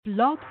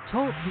Blog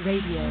Talk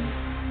Radio.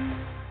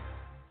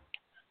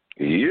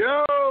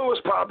 Yo,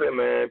 what's poppin',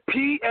 man?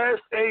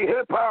 PSA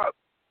Hip Hop.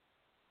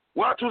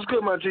 Watch what's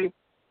good, my G.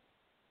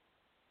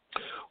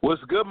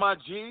 What's good, my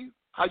G?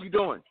 How you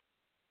doing?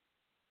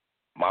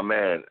 My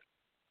man,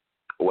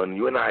 when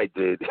you and I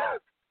did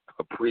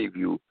a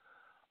preview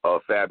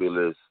of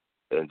Fabulous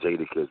and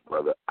Jadakiss,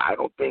 brother, I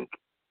don't think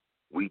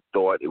we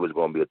thought it was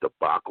going to be a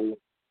debacle.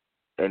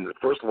 And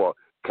first of all,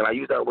 can I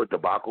use that word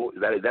debacle? Is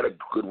that a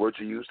good word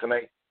to use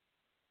tonight?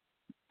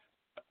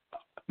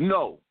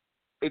 No,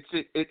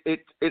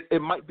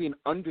 it might be an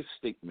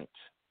understatement.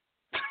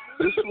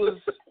 This was,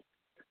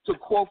 to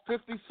quote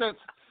 50 Cent's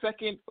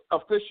second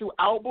official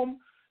album,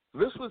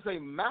 this was a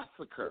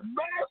massacre.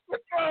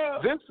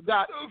 This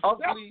got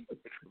ugly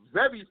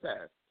very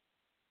fast.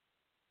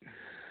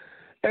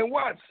 And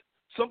watch,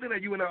 something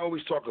that you and I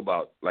always talk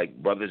about,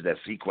 like brothers that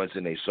sequence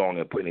in their song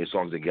and putting their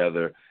songs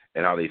together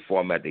and how they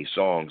format their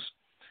songs.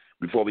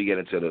 Before we get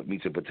into the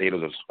meat and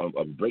potatoes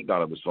of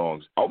breakdown of the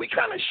songs, are we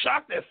kind of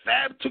shocked that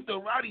Fab took the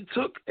route he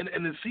took and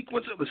the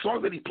sequence of the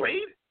songs that he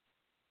played?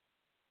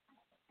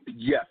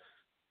 Yes.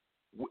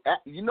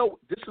 You know,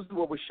 this is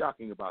what was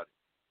shocking about it.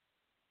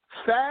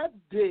 Fab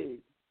did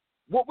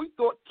what we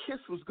thought Kiss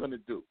was going to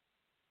do.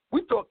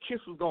 We thought Kiss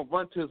was going to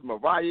run to his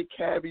Mariah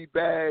Carey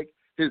bag,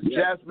 his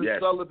Jasmine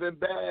Sullivan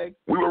bag.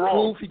 We were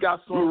wrong. He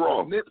got songs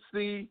from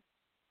Nipsey.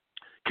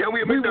 Can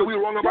we admit that we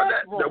were wrong about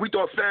that? That we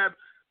thought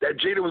that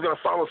Jada was going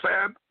to follow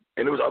Fab,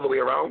 and it was the other way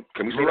around?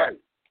 Can we say that?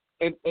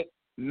 And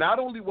not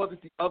only was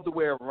it the other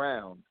way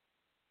around,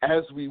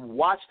 as we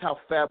watched how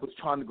Fab was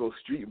trying to go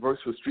street verse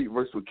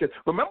for Kiss.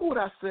 Remember what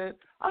I said?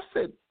 I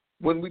said,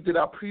 when we did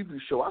our preview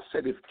show, I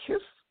said if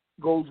Kiss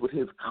goes with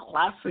his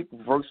classic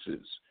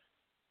verses,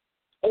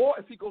 or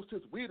if he goes to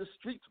his We the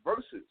Streets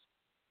verses,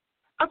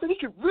 I said he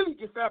could really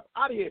get Fab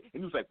out of here. And he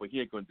was like, well, he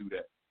ain't going to do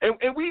that.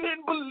 And we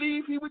didn't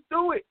believe he would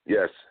do it.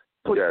 Yes.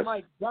 But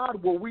my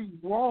God, were we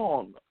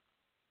wrong?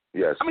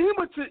 Yes. I mean, we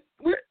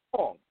were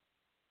wrong.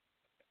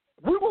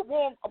 We were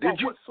wrong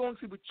about what songs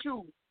he would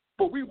choose,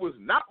 but we was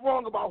not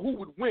wrong about who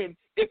would win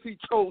if he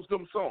chose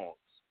them songs.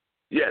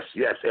 Yes,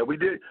 and we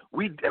did.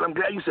 And I'm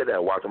glad you said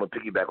that, Watts. I'm gonna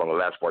piggyback on the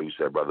last part you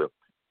said, brother.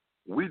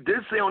 We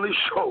did say on this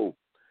show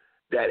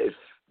that if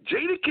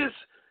Jadakiss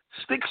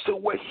sticks to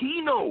what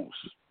he knows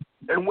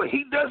and what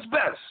he does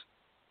best,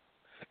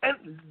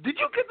 and did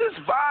you get this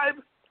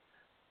vibe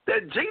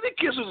that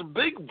Jadakiss was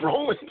big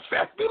bro and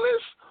Fabulous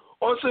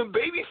on some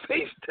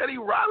babyface Teddy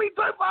Riley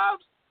type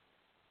vibes?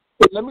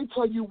 But let me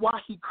tell you why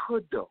he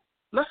could, though.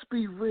 Let's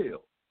be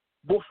real.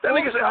 That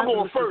nigga said, I'm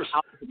going first.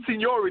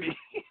 Seniority.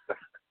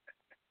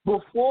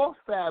 Before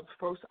Fab's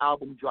first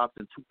album dropped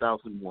in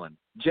 2001,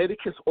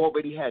 Jadakiss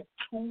already had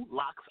 2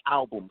 Locks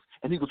albums,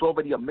 and he was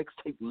already a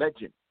mixtape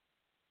legend.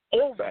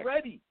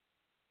 Already.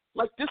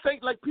 Like, this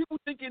ain't like people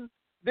thinking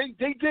they in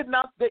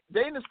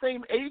the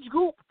same age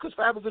group, because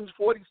Fab was in his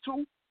 40s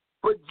too,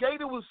 but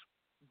Jada was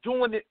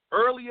doing it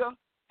earlier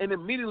and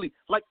immediately.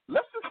 Like,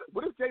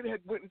 what if Jada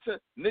had went into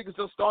Niggas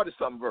Done Started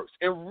Something verse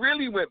and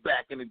really went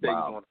back in the days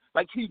on it?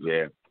 Like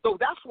So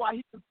that's why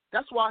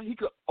he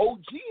could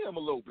OG him a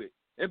little bit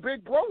and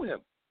big bro him,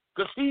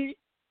 because he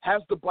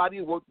has the body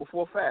of work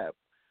before Fab.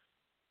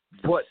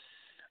 But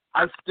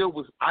I still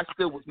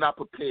was not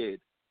prepared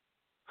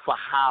for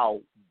how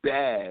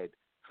bad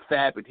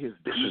Fab and his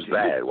This DJ is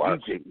bad. Why?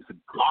 DJ is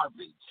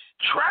garbage.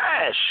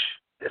 Trash.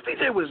 This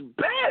DJ was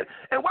bad.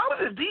 And why was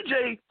his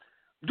DJ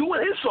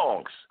doing his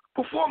songs,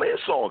 performing his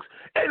songs?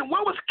 And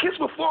when was Kiss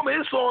performing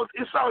his songs?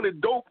 It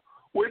sounded dope.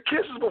 When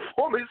Kiss is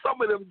performing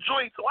some of them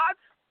joints, what?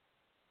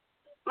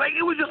 Like,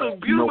 it was just a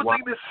beautiful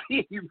thing to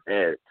see,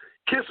 man.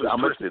 Kiss was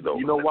twisted, though.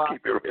 You know why?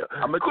 Keep it real.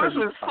 Kiss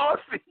was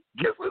saucy.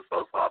 Kiss was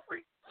so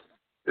saucy.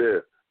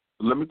 Yeah.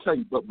 Let me tell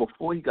you, but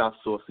before he got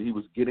saucy, he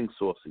was getting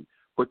saucy.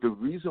 But the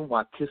reason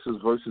why Kiss's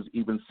verses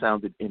even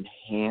sounded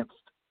enhanced,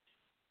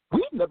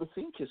 we've never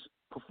seen Kiss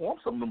perform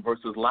some of them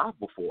verses live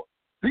before.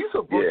 These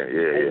are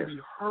verses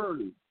we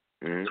heard.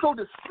 Mm-hmm. So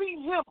to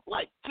see him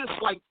just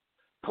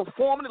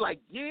performing it,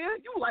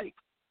 you like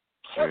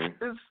Kiss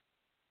is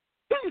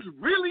he's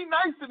really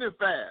nicer than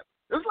Fab.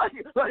 It's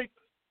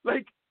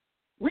like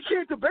we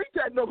can't debate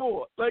that no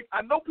more. Like,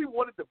 I know people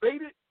want to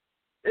debate it.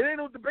 It ain't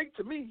no debate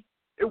to me.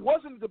 It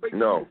wasn't a debate to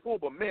me before,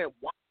 but man,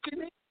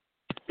 watching it,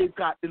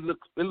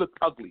 it looked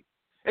ugly.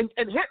 And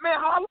Hitman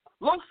Holla,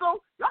 Loso,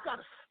 y'all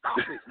gotta stop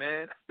it,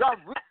 man. Y'all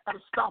really gotta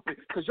stop it,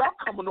 because y'all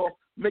coming off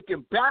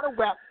making battle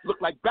rap look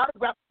like battle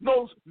rap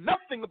knows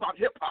nothing about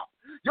hip hop.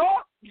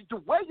 Y'all, the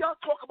way y'all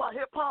talk about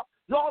hip hop,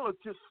 y'all are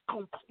just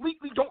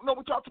completely don't know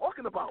what y'all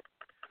talking about.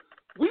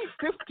 We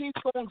 15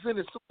 songs in,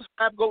 as soon as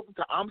Fab goes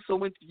into I'm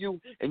So Into You,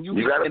 and you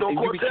gotta throw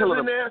Cortez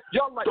in there.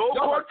 Throw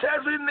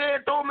Cortez in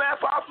there. Throw Math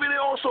Alpha in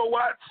there also,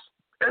 Watts.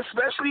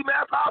 Especially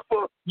Math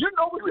Alpha. You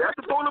know what? You have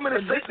to throw them in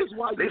the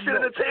same. They sit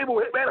at the table,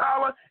 Hitman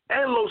Holla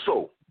and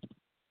Loso.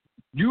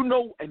 You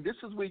know, and this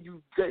is where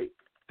you say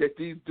that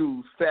these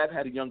dudes, Fab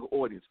had a younger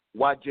audience.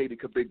 Why Jada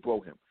could big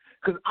bro him?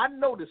 Because I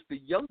noticed the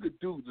younger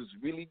dudes is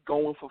really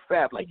going for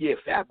Fab. Like, yeah,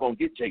 Fab gonna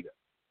get Jada,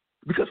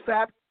 because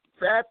Fab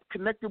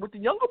connected with the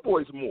younger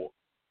boys more.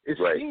 It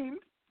Right. seemed.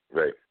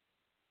 Right.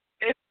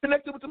 It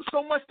connected with them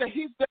so much that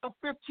he's down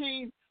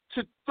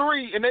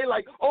 15-3, and they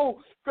like,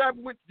 oh, Fab,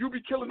 you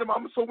be killing them.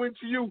 I'm so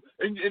into you,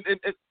 and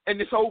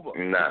it's over.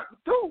 Nah.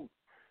 Dude,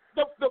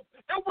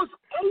 it was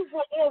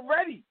over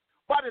already.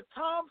 By the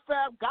time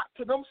Fab got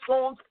to them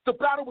songs, the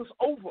battle was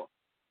over.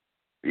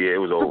 Yeah, it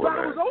was over,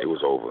 man. It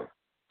was over.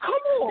 Come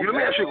on, Let me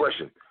man. ask you a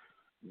question.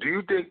 Do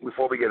you think,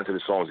 before we get into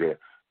the songs here,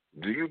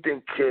 do you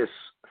think Kiss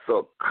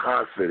felt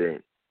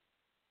confident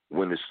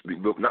when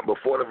not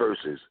before the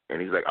verses,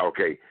 and he's like,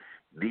 okay,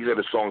 these are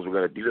the songs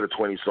these are the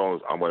 20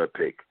 songs I'm gonna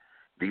pick.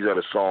 These are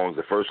the songs.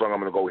 The first song I'm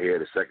gonna go here.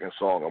 The second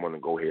song I'm gonna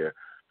go here.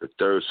 The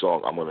third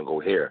song I'm gonna go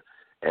here.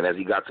 And as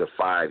he got to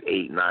 5,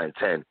 8, 9,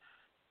 10,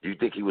 do you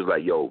think he was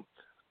like, yo,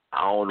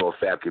 I don't know if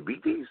Fab could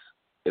beat these?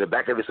 In the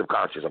back of his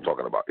subconscious, I'm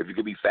talking about. If you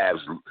could be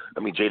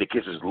Jada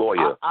Kiss's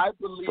lawyer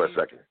for a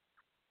second.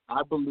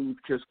 I believe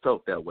Kiss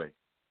felt that way.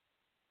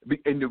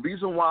 And the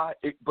reason why,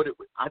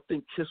 I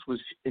think Kiss was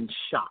in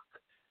shock.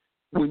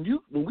 When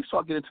we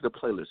start getting into the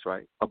playlist,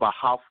 right, about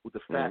how with the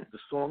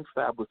songs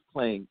Fab was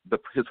playing,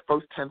 his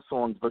first 10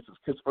 songs versus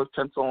his first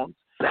 10 songs,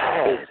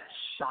 it's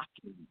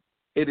shocking.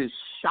 It is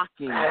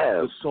shocking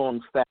the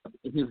songs Fab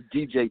and his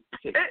DJ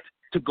picked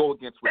to go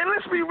against. And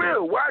let's be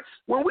real, watch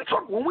when we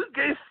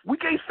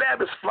gave Fab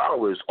his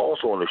flowers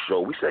also on the show.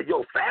 We said,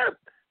 yo, Fab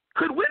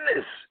could win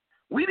this.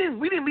 We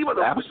didn't leave it.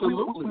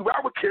 Absolutely. We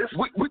ride with Kiss,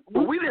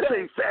 but we didn't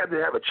say Fab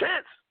didn't have a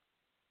chance.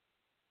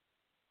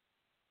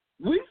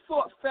 We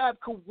thought Fab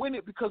could win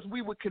it because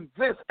we were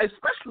convinced,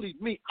 especially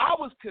me. I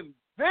was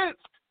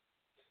convinced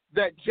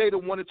that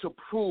Jada wanted to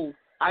prove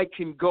I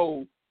can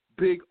go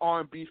big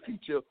R&B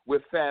feature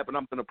with Fab, and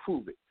I'm going to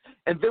prove it.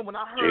 And then when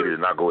I heard Jada did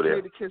not go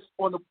there. Jada Kiss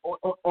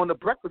on the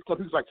Breakfast Club,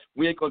 he was like,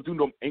 we ain't going to do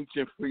no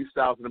ancient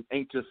freestyles and them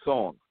ancient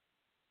songs.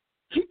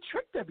 He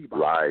tricked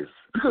everybody. Lies.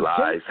 Because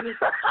Lies.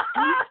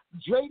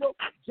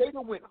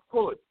 Jada went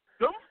hood.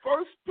 Them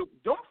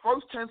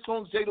first 10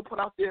 songs Jada put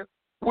out there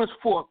was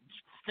for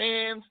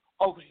fans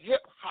of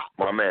hip-hop.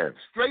 My man.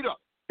 Straight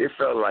up. It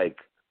felt like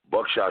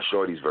Buckshot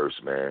Shorty's verse,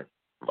 man.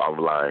 If I'm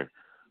lying.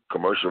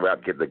 Commercial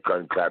rap, get the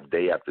gun clap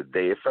day after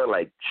day. It felt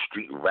like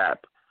street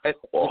rap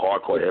or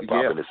hardcore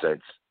hip-hop in a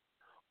sense.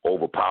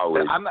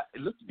 Overpowered.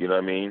 You know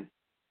what I mean?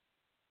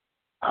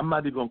 I'm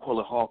not even going to call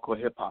it hardcore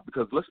hip-hop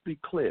because let's be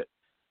clear.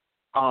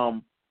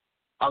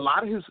 A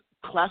lot of his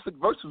classic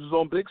verses was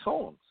on big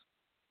songs.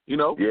 You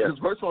know? Yeah. His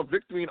verse on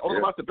Victory and All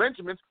About the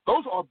Benjamins,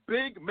 those are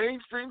big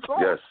mainstream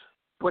songs. Yes.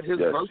 But his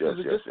verses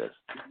are just...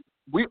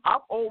 Yes.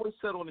 I've always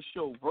said on the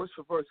show, verse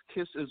for verse,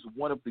 Kiss is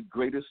one of the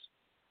greatest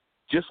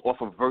just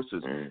off of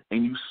verses.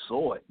 And you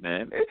saw it,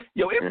 man.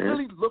 It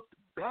really looked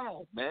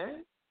bad,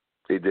 man.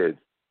 It did.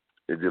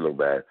 It did look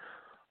bad.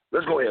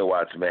 Let's go ahead and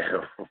watch,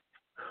 man.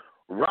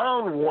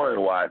 Round one,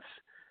 Watts.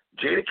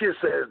 Jada Kiss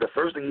says, the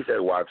first thing he said,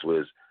 Watts,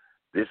 was,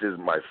 this is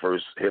my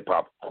first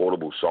hip-hop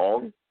quotable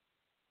song.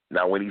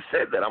 Now, when he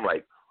said that, I'm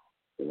like,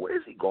 where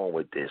is he going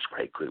with this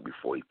right quick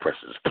before he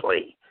presses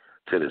play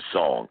to the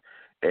song?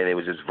 And it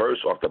was his verse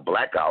off the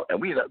Blackout.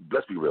 And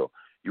let's be real,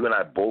 you and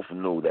I both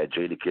knew that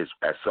Jada Kiss,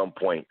 at some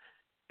point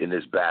in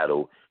this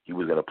battle, he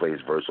was going to play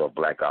his verse off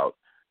Blackout.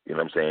 You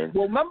know what I'm saying?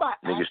 Well, remember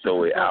niggas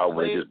throw it out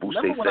when it just boosts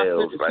their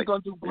sales. Is he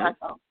going to do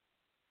Blackout?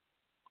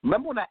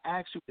 Remember when I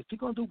asked you, is he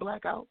going to do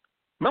Blackout?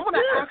 Remember when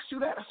I asked you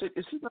that? I said,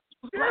 is he going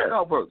to do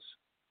Blackout verse?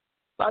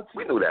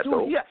 We knew that,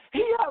 though. Yeah,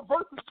 he had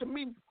verses to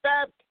me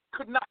Fab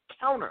could not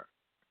counter.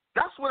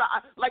 That's what I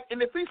like.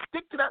 And if he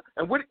stick to that,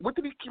 and what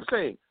did he keep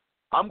saying?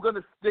 I'm going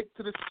to stick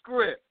to the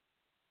script.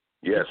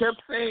 Yes. He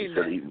kept saying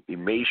that. He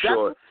made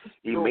sure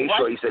he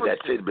said that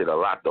tidbit a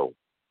lot, though.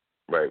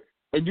 Right.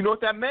 And you know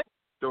what that meant?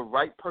 The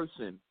right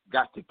person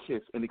got to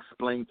Kiss and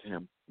explain to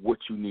him what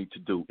you need to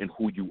do and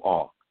who you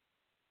are.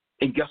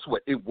 And guess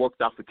what? It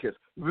worked out for Kiss.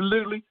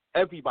 Literally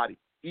everybody.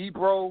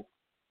 Ebro,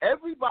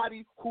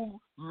 everybody who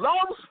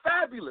loves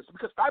Fabulous,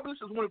 because Fabulous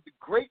is one of the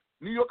great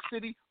New York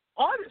City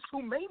artists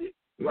who made it.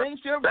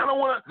 Mainstream. I don't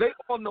want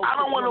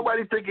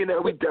nobody thinking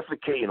that we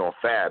defecating on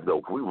Fab,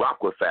 though. We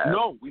rock with Fab.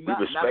 No, we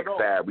respect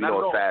Fab. We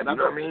know Fab. You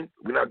know what I mean?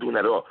 We're not doing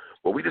that at all.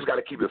 But we just got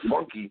to keep it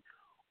funky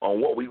on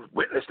what we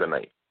witnessed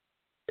tonight.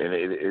 And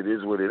it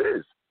is what it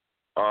is.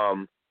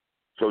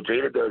 So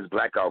Jada does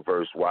Blackout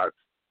verse, Watts,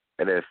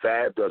 and then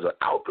Fab does an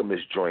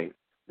Alchemist joint,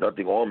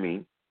 Nothing on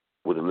Me,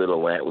 with a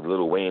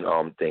Lil Wayne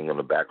thing in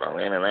the background.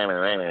 I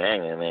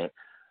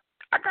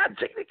got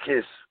Jada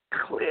Kiss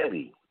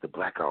clearly the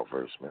Blackout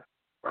verse, man.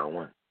 Round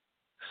one.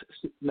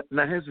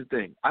 Now here's the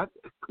thing. I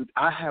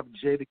have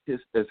Jada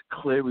Kiss as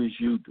clear as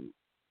you do,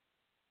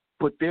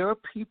 but there are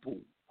people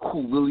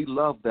who really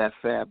love that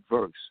Fab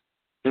verse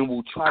and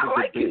will try to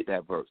debate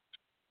that verse.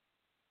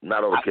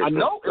 Not over Kiss. I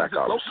know.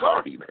 Blackout. I'm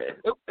sorry, man.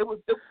 That was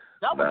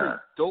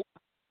a dope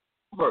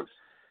verse.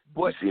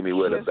 But you see me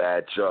with a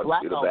bad Chuck.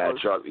 With a bad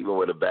verse. Chuck. Even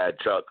with a bad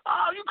Chuck.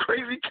 Oh, you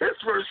crazy Kiss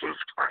verse was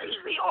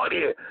crazy on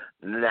here.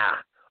 Nah.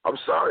 I'm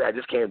sorry. I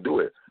just can't do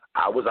it.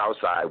 I was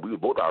outside. We were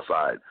both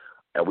outside.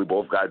 And we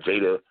both got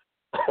Jada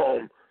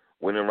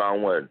winning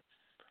round one.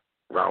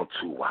 Round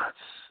two, Watts.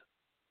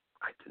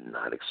 I did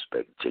not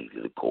expect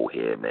Jada to go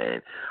here,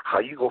 man. How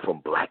you go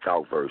from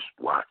Blackout verse,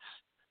 Watts,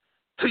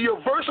 to your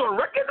verse on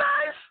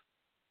Recognize?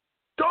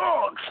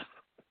 Dogs.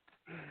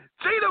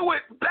 Jada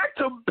went back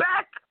to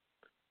back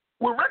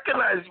with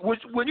Recognize.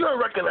 Which, when you heard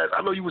Recognize,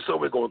 I know you were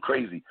somewhere going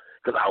crazy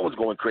because I was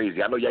going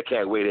crazy. I know y'all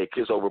can't wait to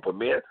kiss over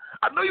premiere.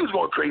 I know you was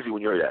going crazy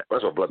when you heard that.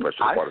 That's what blood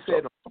pressure.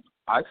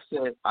 I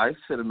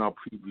said in our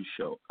preview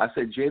show, I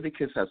said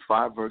Jadakiss has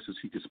 5 verses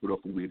he could spit off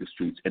in Weirder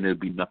Streets, and there'd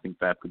be nothing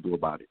Fab could do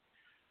about it.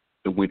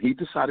 And when he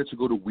decided to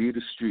go to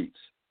Weirder Streets,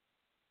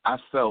 I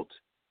felt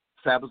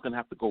Fab was gonna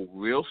have to go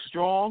real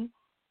strong,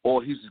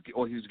 or he's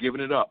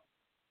giving it up.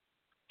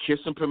 Kiss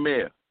and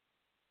premiere.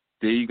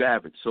 There you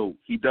have it. So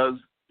he does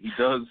he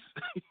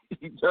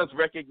does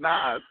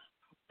Recognize,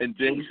 and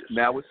then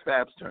now it's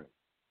Fab's turn.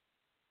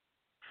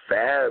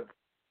 Fab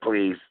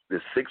plays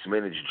the 6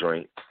 Minutes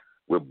joint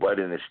with Bud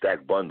and the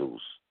Stack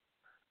Bundles,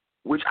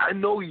 which I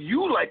know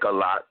you like a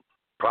lot,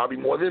 probably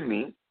more than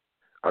me.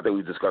 I think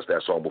we discussed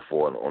that song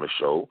before on the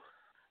show.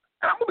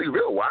 And I'm going to be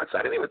real, Watts.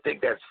 I didn't even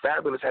think that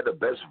Fabulous had the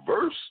best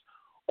verse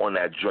on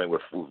that joint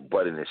with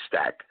Bud and the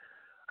Stack.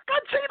 I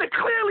got Jada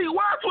clearly.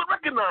 Watts would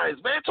Recognize,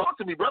 man. Talk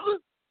to me, brother.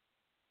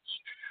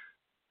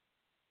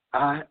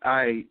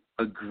 I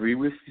agree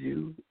with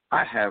you.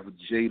 I have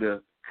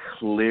Jada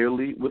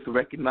clearly with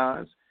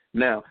Recognize.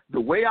 Now, the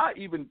way I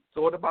even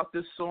thought about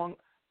this song,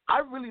 I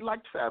really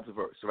liked Fab's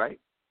verse, right?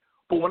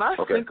 But when I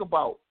think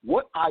about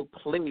what I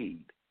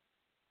played,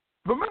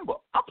 remember,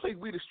 I played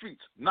We the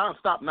Streets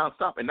nonstop,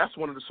 and that's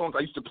one of the songs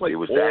I used to play. It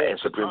was that and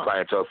Supreme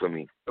Clientele for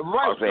me.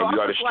 Right. I was saying, so We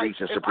Are the Streets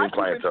and Supreme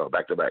Clientele,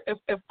 back to back.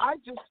 If I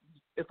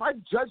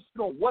judged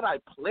on what I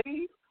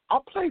played, I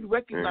played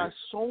Recognize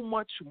so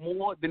much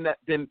more than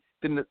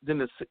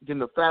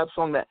the Fab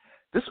song. That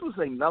this was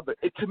another.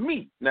 To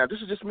me, now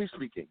this is just me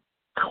speaking.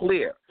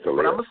 Clear.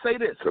 But I'm gonna say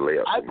this.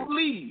 I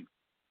believe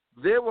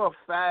there are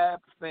Fab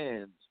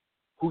fans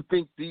who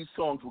think these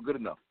songs were good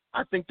enough.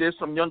 I think there's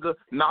some younger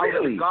knowledge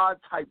of God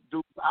type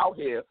dudes out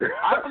here.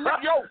 I believe,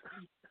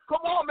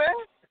 come on, man.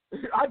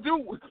 I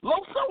do. Loso,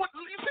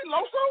 you see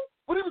Loso?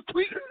 What he was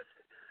tweeting?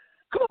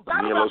 Come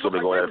on, me and Loso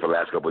been going at it for the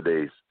last couple of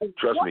days.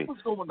 Trust me.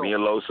 Me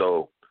and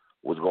Loso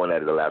was going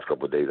at it the last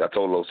couple of days. I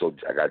told Loso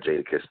I got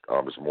Jada kissed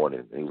this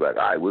morning, and he was like,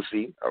 "All right, we'll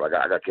see." I'm like,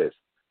 "I got kissed."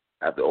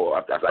 I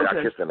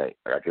got kissed tonight.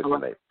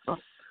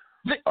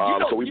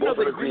 So we both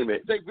in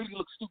agreement. They really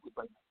look stupid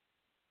right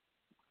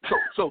now.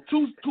 So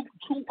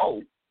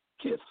 2-0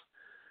 kiss.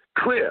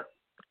 Clear.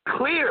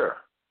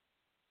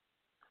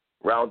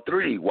 Round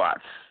 3,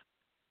 Watts.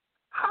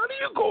 How do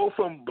you go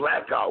from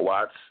Blackout,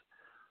 Watts,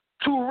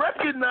 to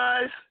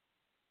Recognize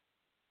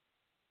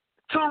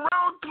to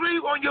round 3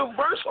 on your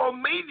verse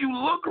on Made You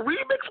Look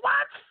remix,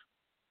 Watts?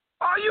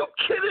 Are you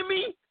kidding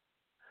me?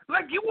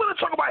 Like, you want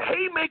to talk about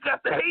haymaker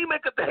after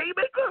haymaker after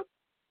haymaker?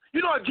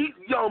 You know,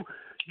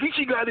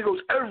 Geechee Gotti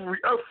goes every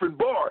effing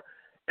bar.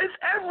 It's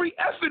every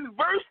effing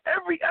verse,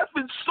 every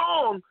effing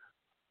song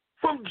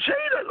from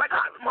Jada. Like,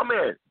 my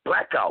man,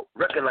 Blackout,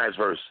 Recognize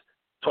verse.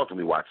 Talk to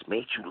me, Watts.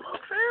 Made You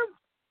Look, fam?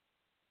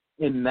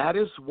 And that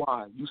is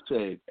why you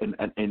said, and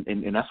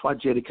that's why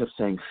Jada kept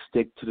saying,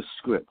 stick to the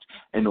script.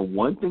 And the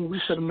one thing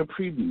we said in the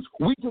previews,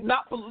 we did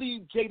not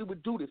believe Jada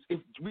would do this. If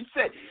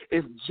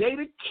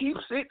Jada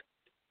keeps it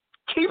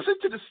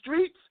to the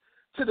streets,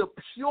 to the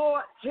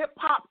pure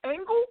hip-hop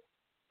angle,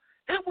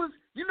 it was,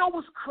 you know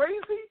what's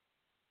crazy?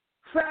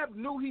 Fab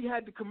knew he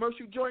had the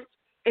commercial joints,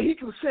 and he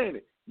was saying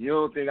it. You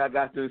don't think I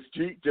got the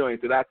street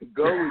joints that I could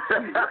go with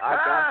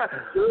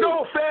you?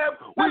 No, Fab,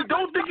 we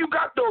don't think you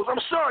got those. I'm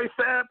sorry,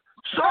 Fab.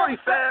 Sorry,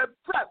 Fab.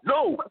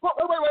 No.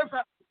 Wait,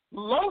 Fab.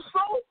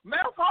 Loso,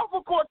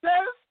 Manpower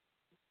Cortez,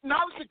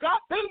 Knowledge of God,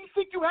 they didn't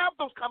think you have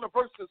those kind of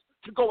verses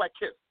to go at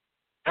Kiss.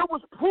 It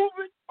was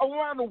proven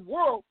around the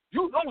world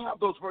you don't have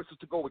those verses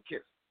to go with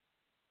Kiss.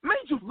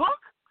 Made You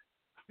Look.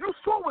 You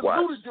saw what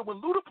Luda did.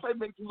 When Luda played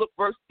Made You Look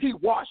verse, he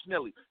washed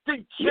Nelly.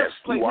 Then Kiss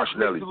played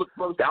Made You Look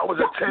verse. That was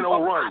a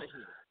 10-0 run.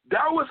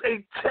 That was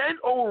a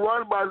 10-0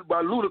 run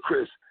by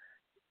Ludacris.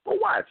 But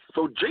watch.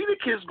 So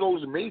Jadakiss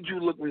goes Made You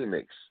Look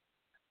remix.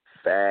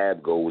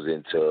 Fab goes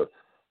into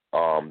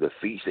the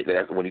feature.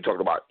 That's when he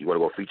talked about you want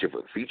to go feature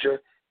for feature.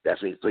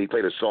 That's when so he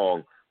played a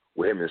song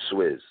with him and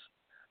Swizz.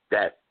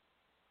 That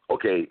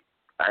okay.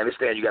 I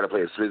understand you got to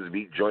play a Swizz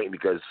beat joint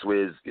because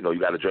Swizz, you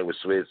got to join with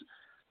Swizz.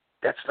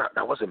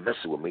 That wasn't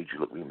messing with Made You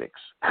Look remix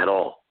at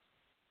all.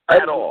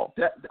 At all.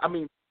 I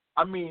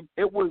mean,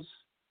 it was.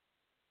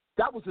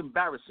 That was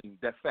embarrassing.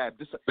 That Fab,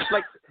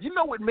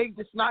 what made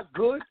this not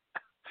good?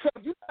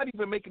 Fab, you're not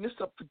even making this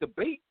up for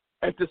debate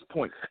at this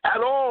point.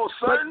 At all,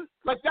 son.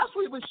 Like that's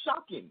what was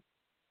shocking.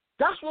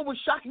 That's what was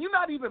shocking. You're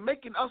not even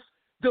making us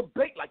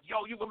debate. Like,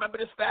 yo, you remember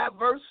this Fab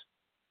verse?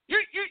 You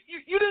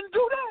didn't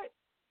do that.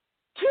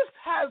 Kiss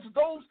has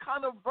those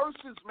kind of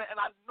verses, man, and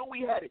I know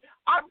he had it.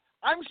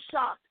 I'm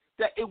shocked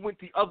that it went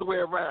the other way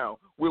around,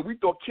 where we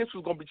thought Kiss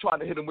was going to be trying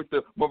to hit him with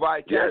the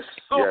Mariah Carey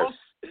songs.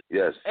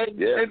 Yes. And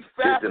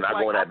Fab did not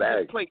go in that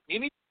bag.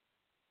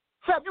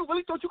 Fab, you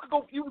really thought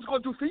you was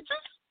going to do features?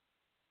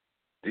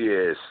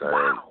 Yes, son.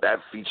 Wow. That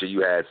feature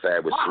you had,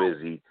 Fab, with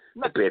Swizzy,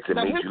 compared to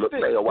Made You Look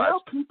Like a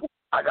watch.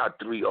 I got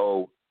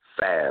 3-0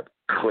 Fab,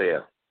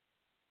 clear.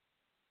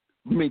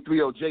 You mean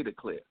 3-0 Jada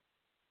clear?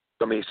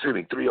 I mean, excuse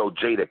me, 3-0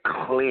 Jada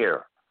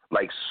clear.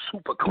 Like,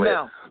 super clear.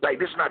 Now, like,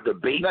 this is not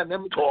debate,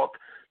 talk,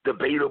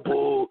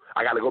 debatable.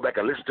 I got to go back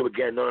and listen to it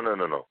again. No.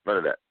 None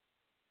of that.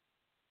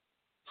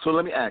 So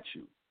let me ask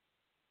you,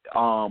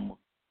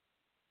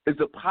 is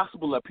it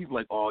possible that people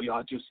like, oh,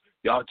 y'all just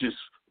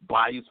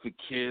biased for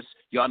Kiss,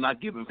 y'all not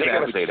giving Fab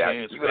a chance? They're going to say that.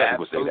 You know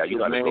people say that. You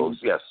know how it goes.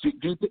 Yes.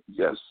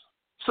 Yes.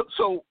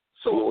 So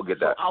we'll get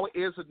that. Our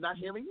ears are not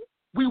hearing it?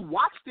 We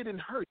watched it and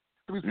heard it.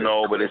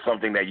 No, but it's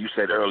something that you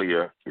said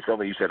earlier.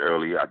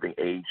 I think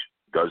age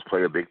does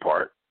play a big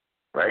part,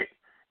 right?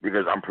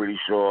 Because I'm pretty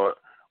sure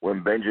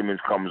when Benjamin's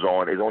comes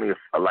on, it's only you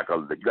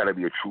got to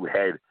be a true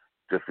head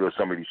to feel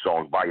some of these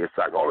songs by your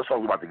side. All the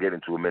songs we're about to get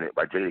into a minute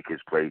by Jadakiss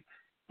played.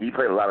 He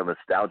played a lot of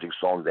nostalgic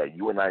songs that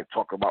you and I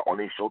talk about on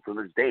this show to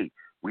this day.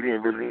 Me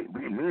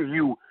and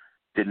you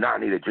did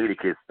not need a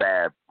Jadakiss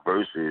Fab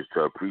verses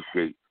to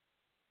appreciate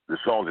the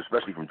songs,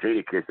 especially from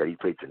Jadakiss that he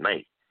played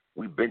tonight.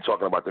 We've been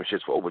talking about them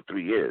shits for over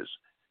 3 years,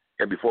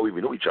 and before we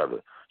even knew each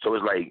other. So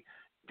it's like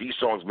these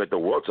songs meant the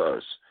world to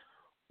us.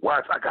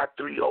 Watch, I got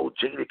 3-0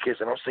 Jadakiss,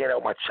 and I'm saying that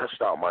with my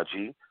chest out, my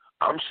G.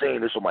 I'm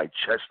saying this with my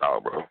chest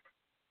out, bro.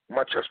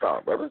 My chest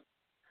out, brother.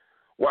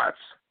 Watch.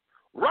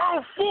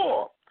 Round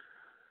 4.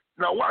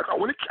 Now watch.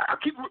 I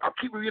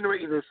keep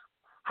reiterating this.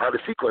 How the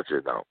sequence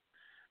is now.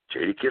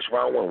 Jadakiss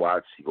round 1.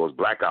 Watch. He goes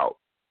Blackout.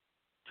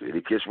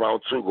 Jadakiss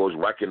round 2 goes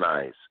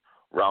Recognize.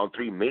 Round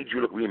 3 Made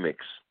You Look remix.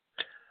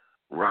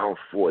 Round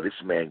 4. This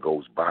man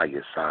goes By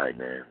Your Side,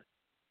 man.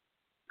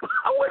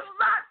 I was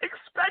not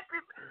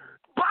expecting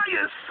By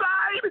Your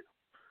Side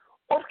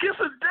of Kiss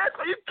of Death.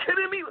 Are you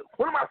kidding me?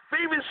 One of my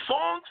favorite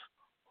songs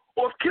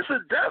of Kiss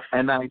of Death.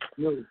 And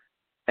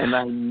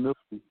I knew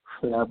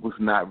Fab was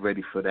not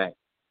ready for that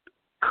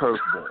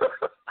curveball.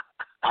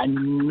 I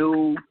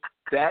knew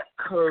that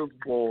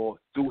curveball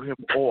threw him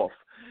off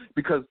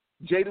because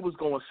Jada was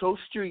going so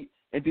street,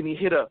 and then he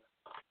hit a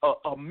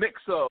mix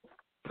of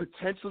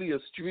potentially a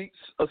street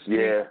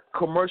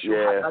commercial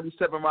Hot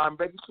 97 Rhyme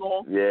Ready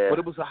song, but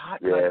it was a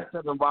Hot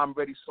 97 Rhyme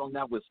Ready song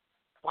that was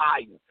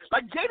fire.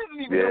 Like Jada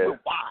didn't even know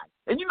why,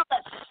 and you know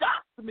that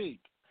shocked me.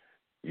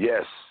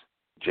 Yes,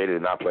 Jada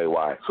did not play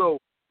why. So,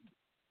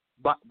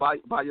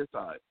 by your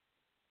side.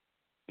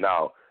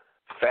 Now,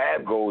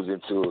 Fab goes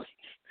into.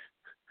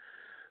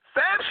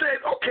 Fab said,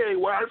 "Okay,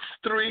 well, it's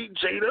 3,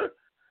 Jada.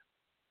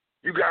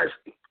 You guys,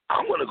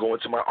 I'm gonna go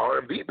into my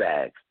R&B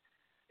bag.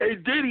 Hey,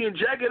 Diddy and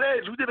Jagged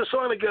Edge, we did a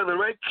song together,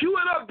 right? Cue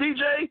it up,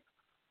 DJ.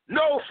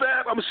 No,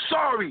 Fab, I'm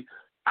sorry.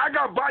 I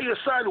got By Your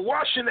Side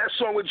watching that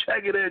song with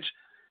Jagged Edge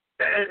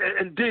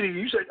and Diddy.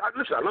 You said,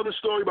 listen, I love the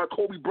story about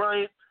Kobe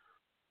Bryant.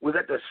 Was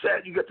at the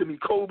set. You got to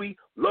meet Kobe.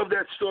 Love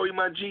that story,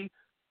 my G.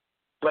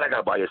 But I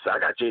got By Your Side. I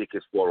got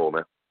Jadakiss 4-0,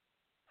 man.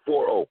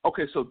 4-0.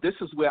 Okay, so this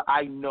is where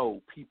I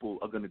know people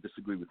are going to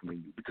disagree with me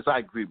because I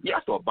agree with you.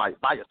 I thought By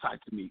Your Side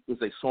to me is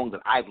a song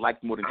that I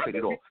liked more than Trade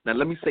It All. Now,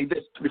 let me say this.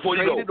 Before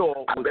you Trade go, It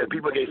All I bet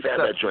people gave Fab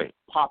that joint.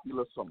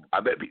 Popular song. I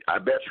bet.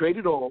 Trade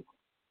It All.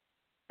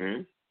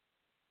 Hmm?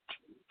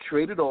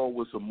 Trade It All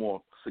was a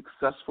more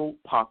successful,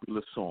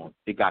 popular song.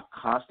 It got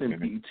constant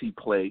BET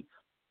play.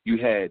 You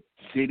had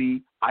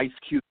Diddy, Ice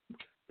Cube.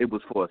 It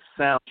was for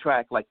a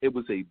soundtrack. Like, it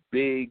was a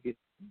big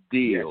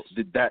deal.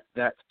 Yes.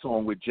 That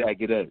song with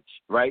Jagged Edge,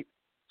 right?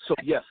 So,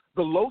 yes,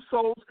 the Low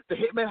Souls, the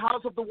Hitman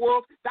House of the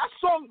World, that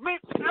song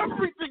meant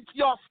everything to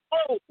your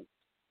soul.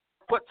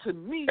 But to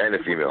me, and the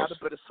it females. was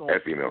not a better song.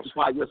 And females.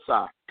 By Your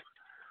Side.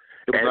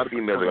 And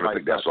females are going to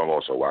pick that song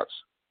also, Watts.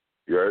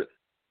 You heard?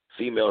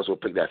 Females will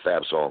pick that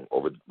Fab song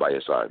over By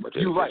Your Side.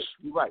 You're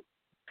right.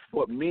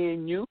 But me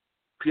and you,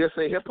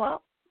 PSA Hip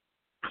Hop,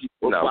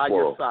 By 4-0.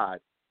 Your Side.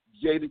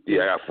 Jada,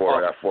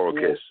 I got 4-0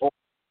 Kiss.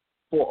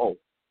 4-0.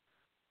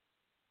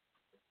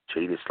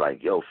 Jada's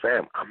like, yo,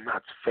 fam, I'm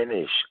not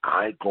finished.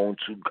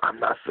 I'm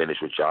not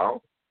finished with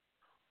y'all.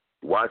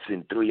 Watts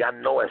in 3. I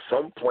know at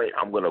some point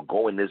I'm going to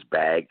go in this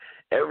bag.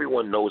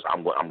 Everyone knows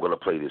I'm going to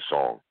play this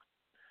song.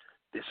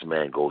 This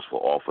man goes for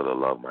All for the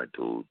Love, my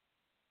dude.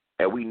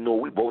 And we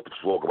both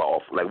spoke about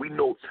All for, like, we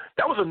know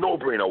that was a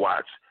no-brainer,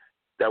 Watts,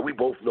 that we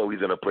both know he's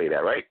going to play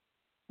that, right?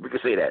 We can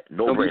say that.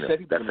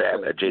 No-brainer. That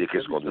Fab, that Jadakiss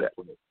is going to do that.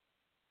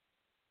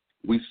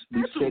 We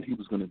said he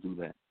was going to do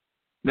that.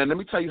 Now, let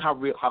me tell you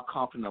how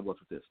confident I was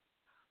with this.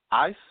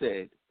 I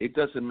said it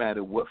doesn't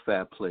matter what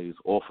Fab plays,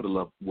 All for the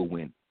Love will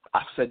win.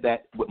 I said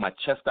that with my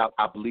chest out.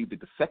 I believed it.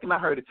 The second I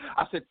heard it,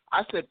 I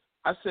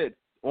said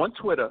on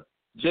Twitter,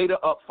 Jada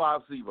up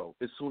 5-0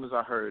 as soon as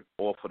I heard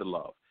All for the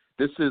Love.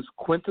 This is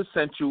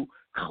quintessential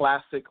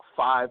classic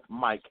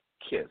 5-mic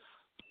Kiss.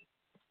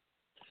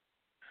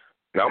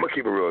 Now, I'm going to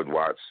keep it real,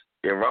 Watts.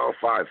 In round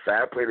 5,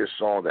 Fab played a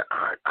song that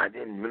I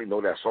didn't really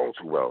know that song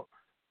too well.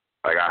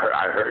 Like,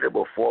 I heard it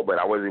before, but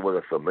I wasn't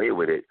familiar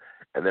with it.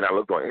 And then I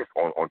looked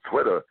on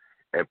Twitter,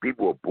 and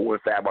people were booing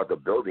Fab out the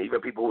building.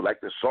 Even people who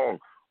liked the song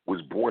was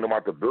booing him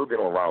out the building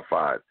on round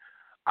 5.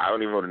 I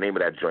don't even know the name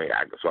of that joint,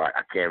 so I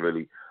can't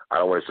really I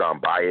don't want to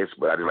sound biased,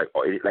 but I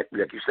just like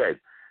you said,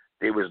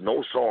 there was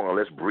no song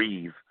unless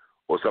Breathe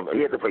or something.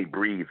 He had to play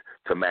Breathe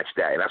to match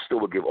that, and I still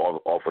would give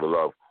All for the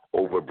Love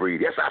over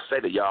Breathe. Yes, I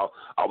said it, y'all.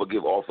 I would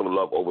give All for the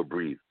Love over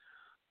Breathe.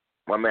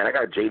 My man, I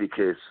got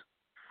Jadakiss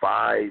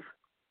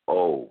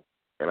 5-0,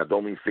 and I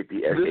don't mean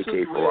 50 as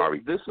a.k.a.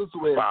 Ferrari. This is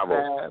where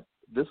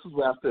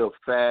I feel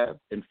Fab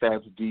and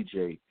Fab's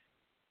DJ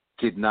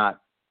did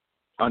not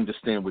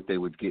understand what they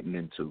were getting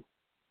into.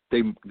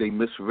 They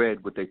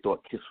misread what they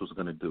thought Kiss was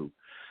going to do.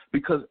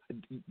 Because,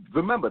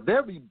 remember,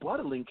 they're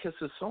rebuttaling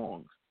Kiss's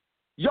songs.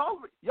 Y'all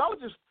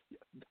just,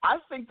 I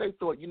think they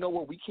thought, you know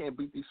what, we can't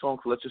beat these songs,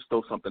 so let's just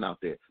throw something out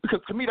there.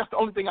 Because to me, that's the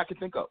only thing I can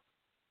think of.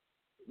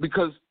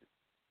 Because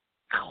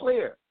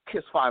clear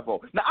Kiss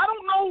 5-0. Now, I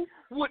don't know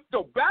what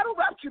the battle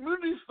rap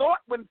community thought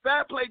when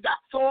Fab played that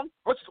song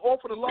versus All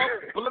for the Love,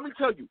 but let me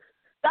tell you,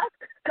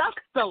 that's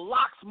the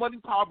Locks Money,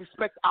 Power,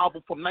 Respect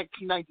album from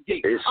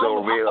 1998. It's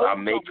so real, I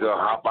make her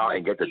hop out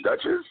and get the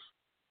Duchess?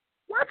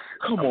 What?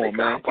 Come on,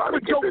 man.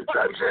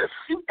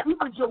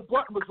 Even Joe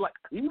Button was like,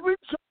 even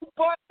Joe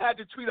Button had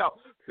to tweet out,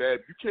 Fab,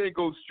 you can't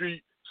go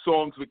street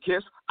songs with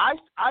Kiss. I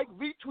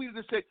retweeted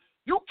and said,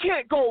 you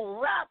can't go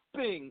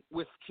rapping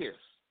with Kiss.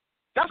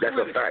 That's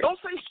a fact. Don't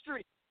say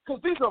street,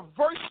 because these are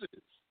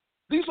verses.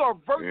 These are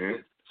verses.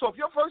 Mm-hmm. So if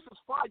your verse is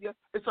fire,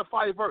 it's a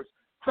fire verse.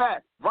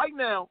 Fab, right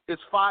now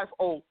it's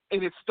 5-0,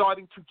 and it's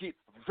starting to get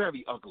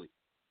very ugly.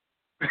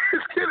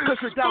 It's getting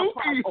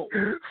spooky.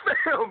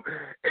 Sam,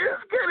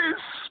 it's getting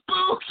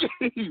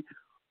spooky.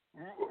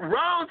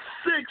 Round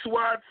 6,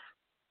 Watts.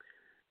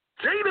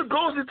 Jada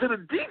goes into the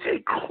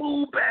DJ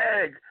Clue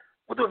bag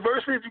with the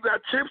verse if you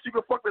got chips, you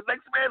can fuck the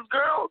next man's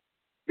girl.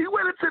 He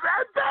went into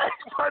that bag,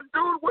 my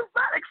dude was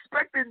not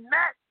expecting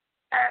that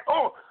at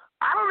all.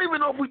 I don't even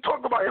know if we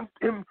talked about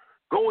him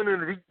going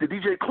into the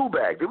DJ Clue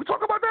bag. Did we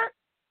talk about that?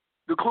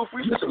 The Clue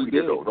freestyle? Yes, we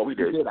did. Though. No, we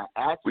did.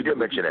 We did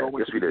mention that.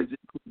 Yes, we did.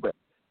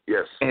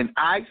 Yes. And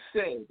I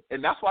said,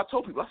 and that's why I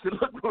told people, I said,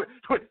 look,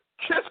 when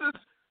Kiss's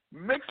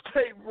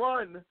mixtape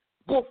run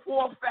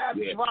before Fab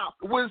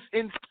dropped was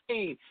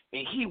insane.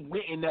 And he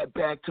went in that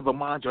bag to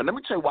remind you. And let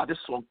me tell you why this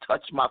song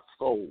touched my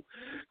soul.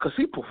 Because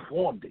he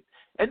performed it.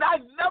 And I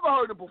never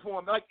heard him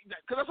perform like that.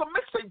 Because that's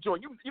a mixtape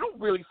joint. You don't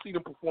really see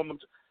them perform them.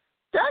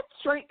 That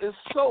joint is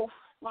so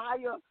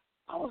fire.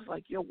 I was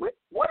like, yo, what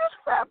is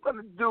Fab going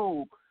to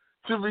do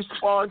to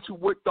respond to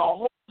what the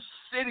whole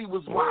city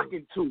was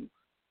rocking to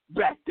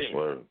back then?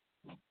 Word.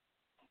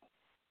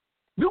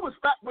 You was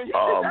Fab when he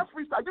did that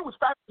freestyle. You was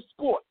Fab in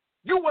sport.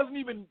 You wasn't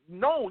even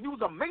known. You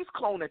was a Mace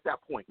clone at that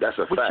point. That's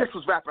a when fact. Kiss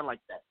was rapping like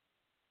that.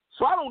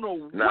 So I don't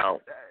know. Now,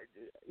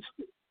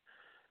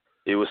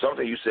 it was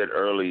something you said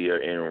earlier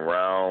in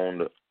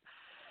round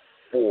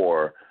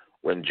 4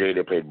 when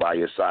Jada played By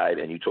Your Side,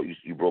 and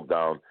you broke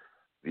down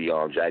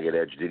the Jagged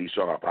Edge Diddy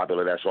song, how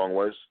popular that song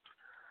was.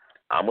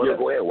 I'm going to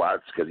go ahead,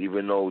 Watts, because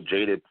even though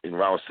Jada in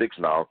round 6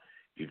 now,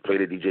 you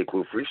played a DJ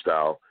Clue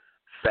freestyle,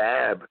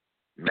 Fab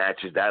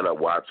matches that up,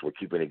 Watts, with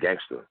Keeping It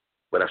Gangster.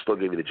 But I still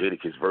gave you the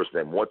Jadakiss verse,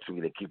 and more to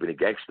me than Keeping It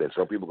Gangster. And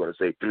some people are going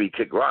to say 3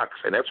 kick rocks,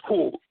 and that's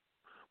cool.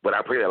 But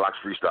I play that Locks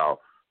freestyle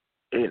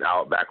in,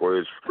 out,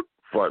 backwards,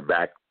 front,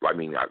 back, like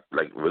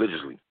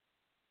religiously.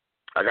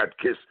 I got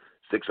Kiss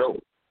 6-0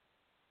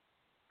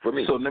 for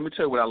me. So let me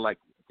tell you what I like.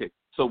 Okay.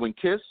 So when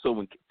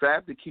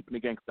Fab did Keeping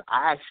It Gangster,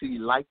 I actually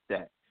like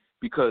that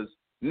because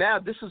now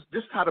this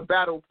is how the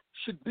battle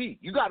should be.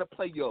 You got to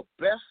play your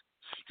best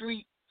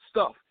street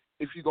stuff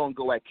if you're going to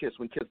go at Kiss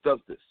when Kiss does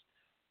this.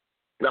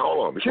 Now,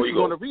 hold on. Before Kiss you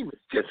go, on the remix.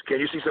 Can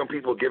you see some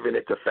people giving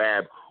it to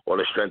Fab on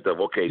the strength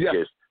of, okay,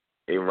 Kiss,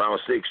 in round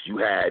 6, you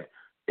had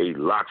a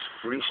Locks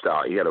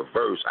freestyle. You had a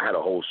verse. I had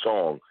a whole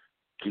song,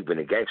 Keeping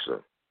It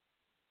Gangster.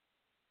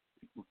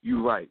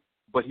 You're right.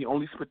 But he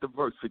only spit the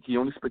verse. He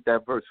only spit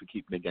that verse for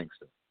Keeping It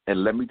Gangster.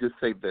 And let me just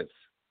say this.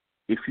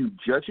 If you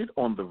judge it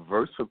on the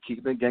verse of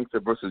Keeping It Gangster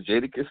versus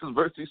Jadakiss's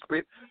verse he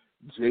spit,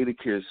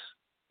 Jadakiss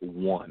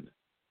won.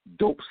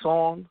 Dope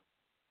song.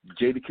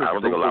 Jadakiss. I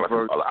don't think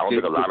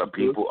a lot of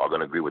people are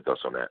going to agree with us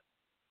on that.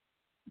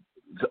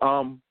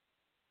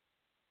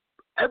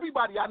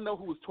 Everybody I know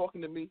who was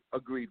talking to me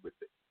agreed with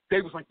it.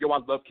 They was like, yo, I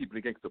love Keeping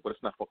It Gangster, but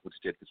it's not fucking with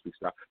Jadakiss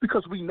freestyle.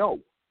 Because we know.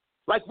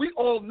 Like, we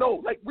all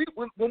know. Like, when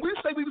we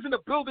say we was in the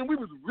building, we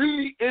was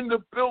really in the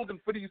building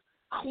for these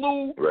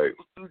Clue, right.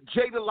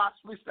 Jada Locks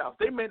freestyles.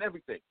 They meant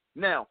everything.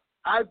 Now,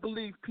 I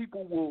believe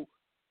people will,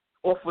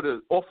 off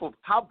of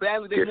how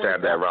badly they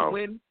want to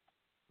win,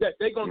 that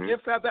they're going to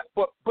give Fab that.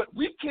 But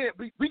we can't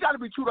be. We got to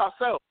be true to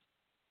ourselves.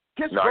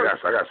 Kiss no, I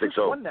got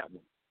 6-0. Won that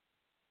one.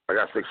 I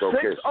got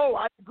 6-0 Kiss. 6-0,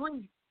 I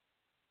agree.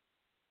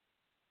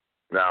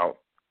 Now,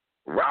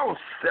 round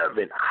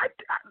 7, I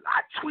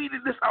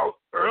tweeted this out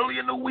early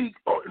in the week,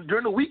 or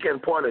during the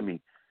weekend, pardon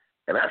me,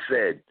 and I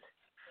said,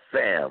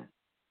 fam,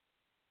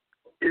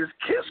 if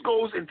Kiss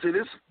goes into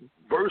this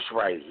verse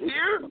right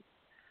here,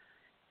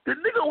 the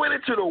nigga went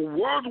into the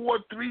World War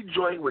III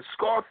joint with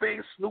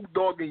Scarface, Snoop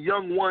Dogg, and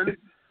Young One.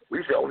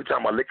 We said, only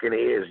time I lick in the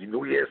ears, you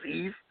New Year's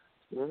Eve.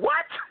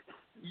 What?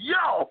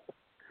 Yo!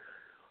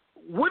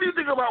 What do you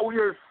think about when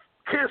your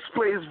Kiss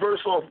plays verse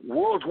off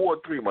World War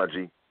III, my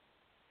G?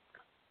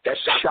 That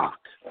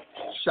shocked.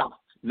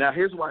 Now,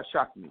 here's why it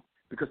shocked me.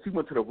 Because he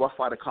went to the Rough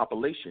Rider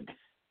compilation.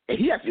 And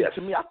he actually,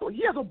 to me, I thought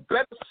he has a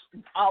better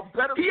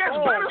He has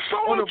better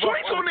song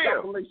joints on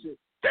there.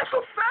 That's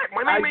a fact.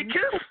 My name ain't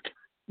Kiss.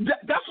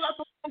 That's what I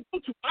thought he was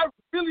going to. I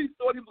really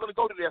thought he was going to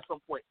go to there at some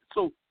point.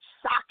 So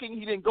shocking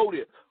he didn't go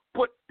there.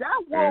 But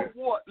that World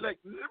War, like,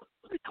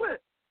 let me clear,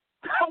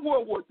 that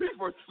World War III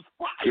verse was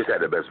fire. Kiss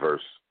had the best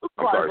verse.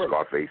 I'm sorry,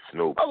 Scarface,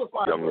 Snoop,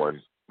 Young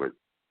One, but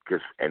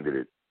Kiss ended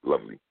it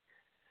lovely.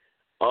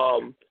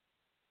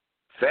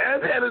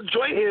 Fab had a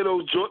joint here,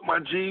 though, my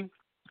G.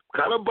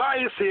 Kind of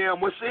biased here.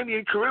 I'm West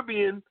Indian,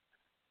 Caribbean.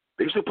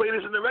 They used to play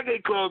this in the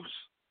reggae clubs.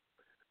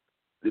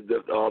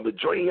 The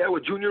joint he had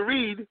with Junior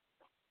Reed.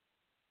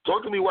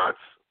 Talk to me, Watts.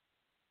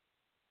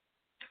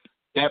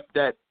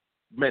 That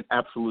meant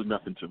absolutely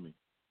nothing to me.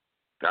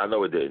 I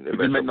know it didn't. It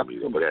meant nothing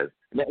to me.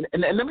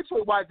 And let me tell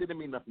you why it didn't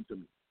mean nothing to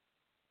me.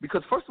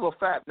 Because first of all,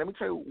 let me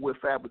tell you where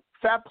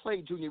Fab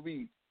played Junior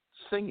Reed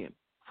singing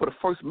for the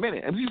first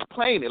minute, and he was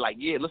playing it like,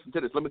 yeah, listen to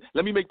this.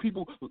 Let me make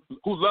people who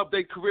love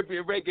their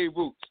Caribbean reggae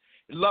roots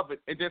love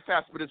it, and then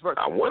Fab spit his verse.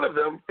 I'm one of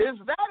them. Is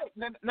that it?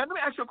 Now let me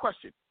ask you a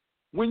question.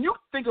 When you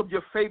think of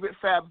your favorite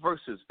Fab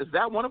verses, is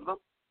that one of them?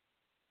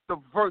 The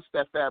verse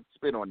that Fab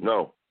spit on you?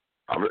 No.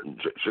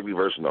 Strictly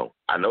verse, no.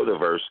 I know the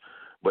verse,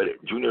 but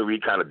Junior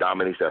Reed kind of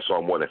dominates that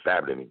song more than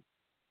Fab did me.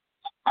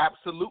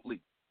 Absolutely.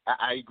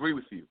 I agree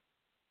with you.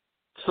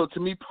 So to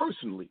me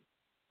personally,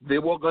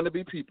 there were going to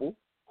be people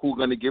who are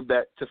going to give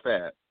that to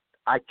Fab.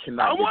 I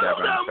cannot give that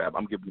to Fab.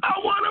 I'm giving it to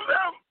I'm one of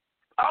them.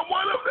 I'm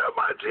one of them,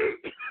 my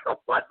G. I'm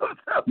one of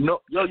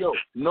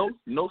them.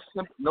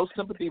 No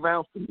sympathy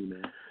rounds for me,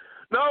 man.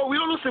 No, we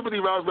don't do sympathy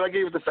rounds, but I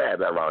gave it to Fab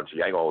that round,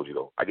 G. I ain't going to hold you,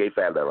 though. I gave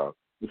Fab that round.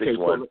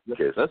 6-1,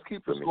 Kiss. Let's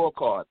keep the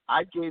scorecard.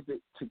 I gave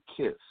it to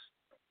Kiss.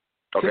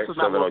 Okay, Kiss was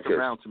not worth the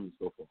round to me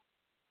so far.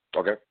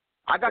 Okay.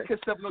 I got Kiss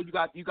 7-0.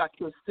 You got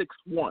Kiss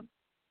 6-1.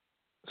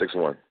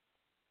 6-1.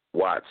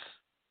 Watts.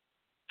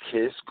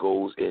 Kiss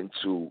goes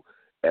into,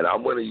 and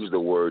I'm going to use the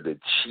word, the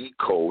cheat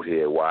code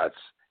here, Watts.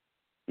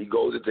 He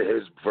goes into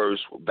his verse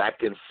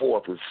back and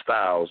forth with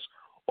Styles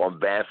on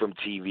Banned from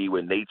TV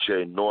with Nature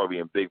and Nori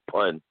and Big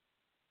Pun.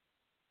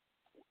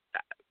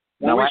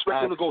 Were we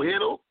expecting him to go here,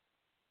 though?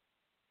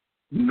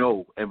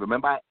 No. And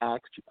remember I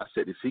asked you, I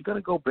said, is he going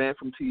to go Banned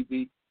from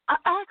TV? I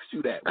asked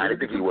you that. I didn't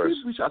think he was.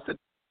 I said,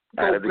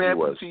 go Banned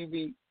from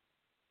TV.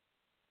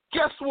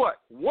 Guess what?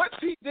 Once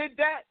he did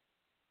that,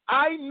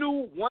 I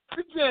knew once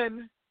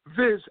again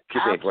there's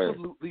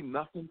absolutely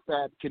nothing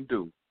Fab can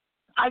do.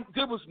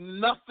 There was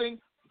nothing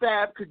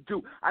Fab could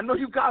do. I know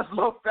you guys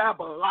love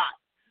Fab a lot.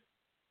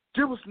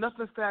 There was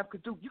nothing Fab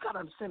could do. You got to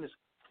understand this.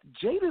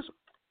 Jada's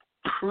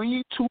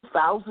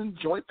pre-2000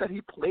 joints that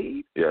he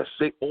played, yes,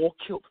 they all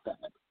killed Fab.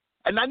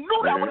 And I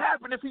knew that would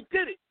happen if he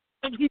did it.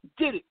 And he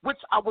did it, which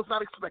I was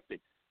not expecting.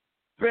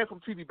 Banned from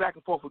TV back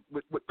and forth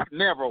with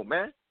Pinero,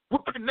 man.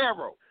 With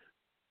Pinero.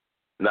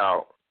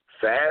 Now,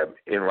 Fab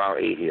in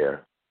round 8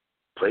 here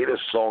played a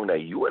song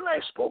that you and I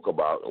spoke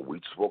about, or we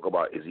spoke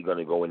about, is he going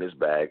to go in his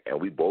bag? And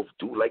we both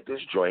do like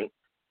this joint.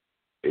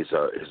 It's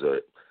a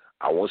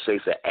I won't say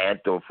it's an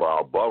anthem for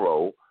our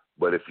borough,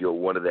 but if you're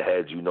one of the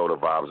heads, you know the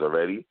vibes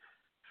already.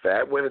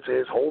 Fab went into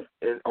his whole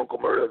in Uncle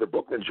Murder, the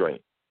Brooklyn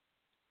joint.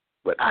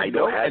 But I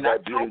don't have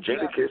that beating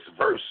Jadakiss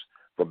verse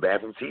from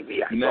Banned from TV.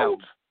 I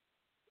don't.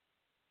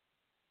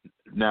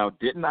 Now,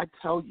 didn't I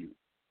tell you,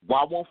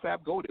 why won't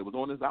Fab go there? It was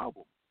on his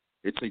album.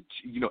 It's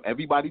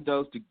everybody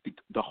does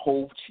the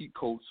whole cheat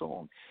code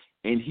song,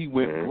 and he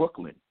went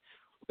Brooklyn.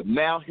 But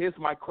now here's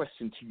my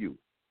question to you: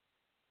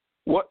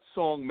 what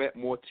song meant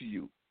more to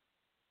you,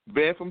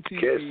 Banned from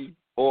TV Kiss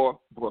or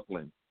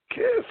Brooklyn?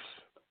 Kiss.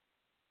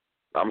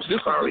 I'm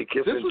sorry,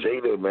 Kiss and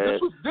Jada, man.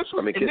 Kiss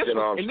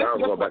and Styles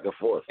going back and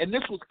forth. And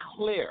this was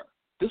clear.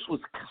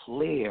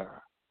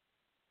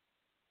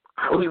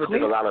 I don't even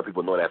think a lot of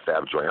people know that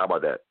Fab joint. How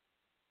about that?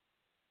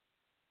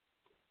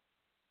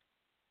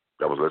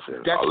 That was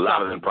listening. A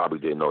lot of them probably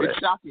didn't know that. It's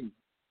shocking.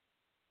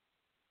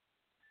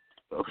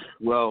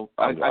 Well,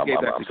 I gave that to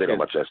Kiss. I'm taking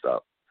my chest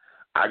out.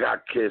 I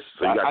got Kiss.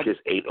 So you got Kiss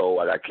 8-0.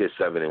 I got Kiss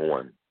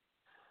 7-1.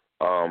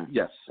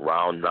 Yes.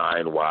 Round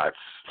 9, Watts.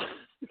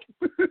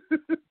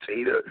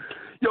 Jada.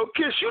 Yo,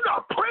 Kiss, you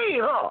not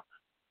praying, huh?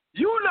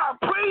 You not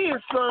praying,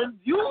 son.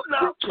 You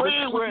not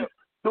praying with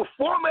the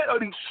format of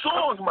these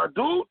songs, my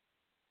dude.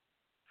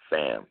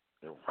 Fam,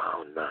 in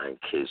round 9,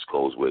 Kiss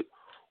goes with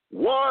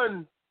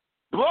 1,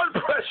 blood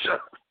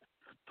pressure.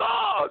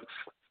 Dogs.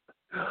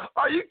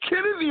 Are you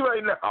kidding me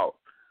right now?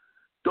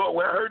 Dog,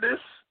 when I heard this,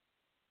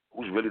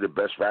 who's really the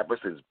best rapper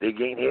since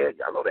Big ain't here?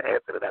 Y'all know the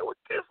answer to that with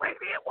Kiss right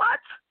here. What?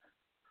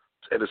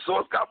 And the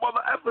sauce got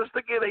mother effers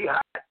thinking they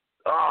hot.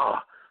 Oh,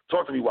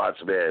 talk to me,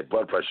 Watts, man.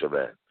 Blood pressure,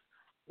 man.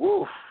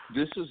 Woo.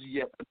 This is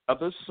yet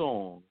another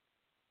song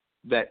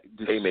that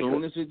as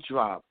soon as it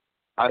dropped,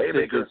 I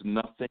said there's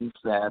nothing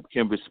Fab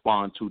can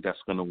respond to that's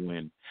going to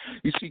win.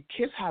 You see,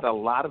 Kiss had a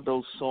lot of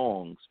those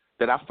songs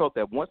that I felt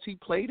that once he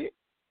played it,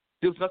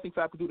 there was nothing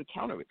Fab could do to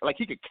counter it. Like,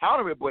 he could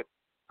counter it, but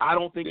I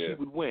don't think he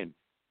would win.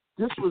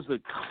 This was a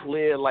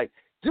clear,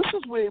 this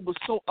is where it was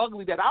so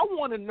ugly that I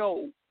want to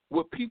know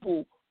what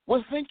people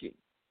were thinking.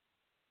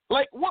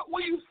 Like, what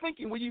were you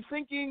thinking? Were you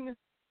thinking,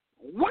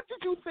 what did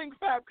you think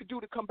Fab could do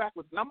to come back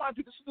with? Now, mind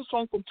you, this is a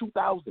song from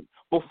 2000,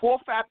 before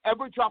Fab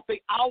ever dropped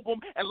the album.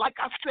 And like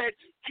I said,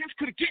 Kiss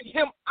could get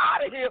him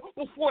out of here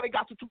before they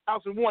got to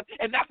 2001,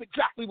 and that's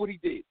exactly what he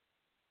did.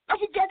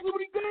 That's exactly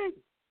what he did.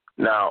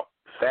 Now,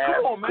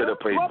 Fab could have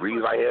played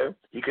Breathe right here.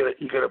 He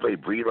could have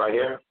played Breathe right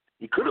here.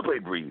 He could have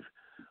played Breathe,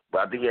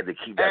 but I think he had to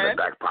keep that in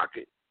the back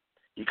pocket.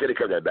 He could have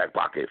kept that back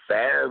pocket.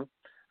 Fab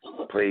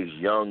plays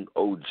Young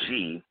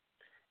OG,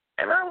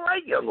 and I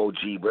like Young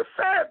OG, but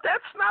Fab,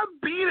 that's not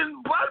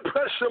beating Blood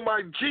Pressure,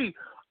 my G.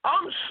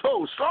 I'm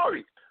so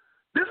sorry.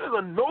 This is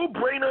a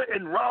no-brainer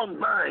in round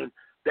 9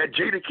 that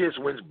Jadakiss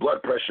wins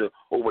Blood Pressure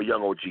over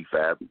Young OG,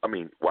 Fab. I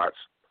mean, Watts.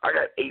 I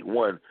got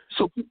 8-1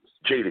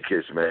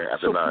 Jadakiss, man,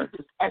 after 9.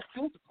 At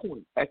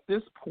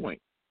this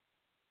point,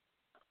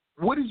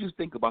 what did you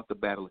think about the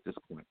battle at this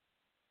point?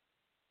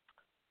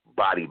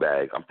 Body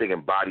bag. I'm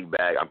thinking body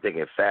bag. I'm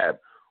thinking Fab.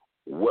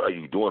 What are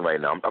you doing right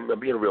now? I'm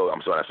being real.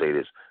 I'm sorry I say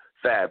this.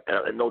 Fab,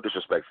 and no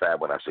disrespect,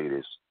 Fab, when I say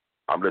this.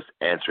 I'm just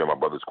answering my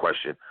brother's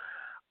question.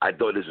 I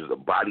thought this was a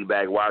body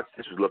bag watch.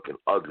 This was looking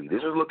ugly.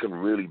 This was looking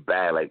really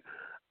bad. Like,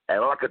 and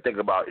all I could think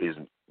about is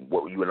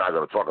what you and I are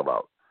going to talk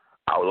about.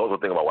 I was also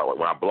thinking about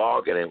when I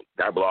blog, and then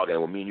that blog,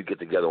 and when me and you get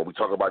together, when we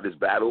talk about this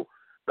battle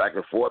back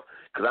and forth,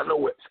 because I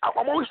know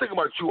I'm always thinking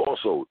about you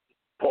also.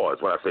 Pause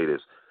when I say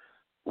this.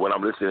 When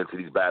I'm listening to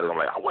these battles, I'm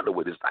like, I wonder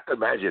what this. I can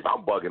imagine if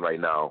I'm bugging right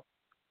now,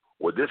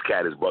 what this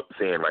cat is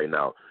saying right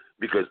now,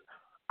 because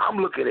I'm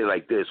looking at it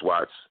like this,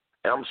 Watts,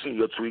 and I'm seeing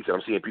your tweets, and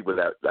I'm seeing people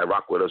that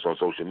rock with us on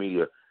social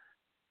media.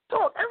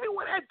 Dog,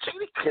 everyone had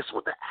Jadakiss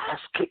with the ass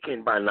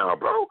kicking by now,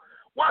 bro.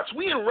 Watts,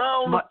 we in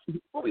round.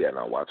 Where we at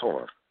now, Watts?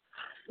 Hold on.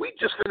 We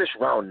just finished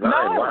round 9,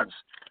 Watts.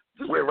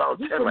 We're round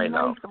 10 right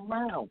now.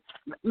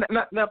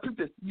 Now, put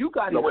this. You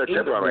got it. No, we're at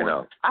 10th round right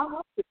now.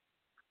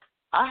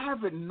 I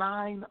have it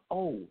 9-0,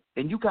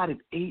 and you got it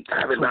 8-1. I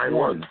have it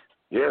 9-1.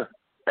 Yeah,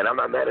 and I'm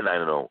not mad at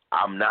 9-0.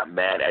 I'm not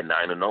mad at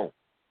 9-0.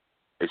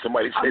 If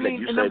somebody said that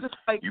you said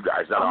like, you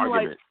guys not an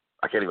argument,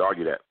 I can't even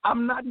argue that.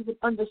 I'm not even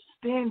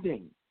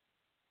understanding.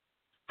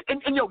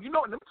 And yo, you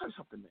know, let me tell you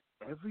something,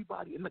 man.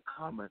 Everybody in the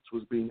comments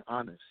was being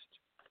honest.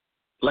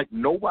 Like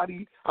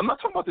nobody, I'm not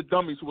talking about the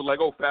dummies who were like,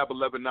 oh, Fab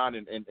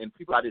 11-9 and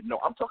people I didn't know.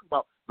 I'm talking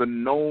about the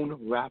known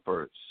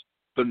rappers.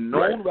 The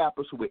known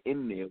rappers who were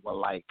in there were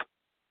like,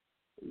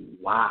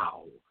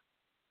 wow.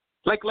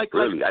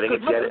 Really? I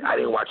didn't get it. I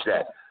didn't watch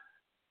that.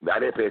 I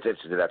didn't pay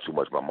attention to that too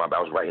much. I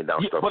was writing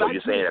down stuff. So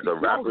you're saying that the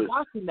rappers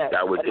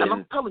that were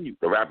in,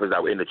 the rappers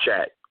that were in the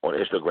chat on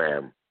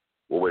Instagram,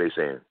 what were they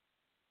saying?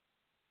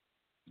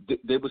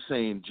 They were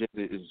saying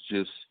Jada is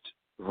just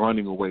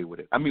running away with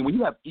it. I mean, when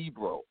you have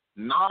Ebro,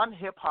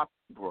 non-hip-hop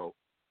Ebro,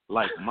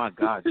 like, my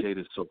God,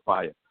 Jada's so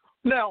fire.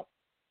 Now,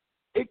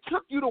 it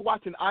took you to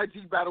watch an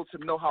IG battle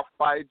to know how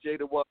fire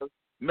Jada was.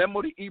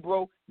 Remember the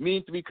Ebro? Me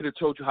and Three could have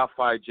told you how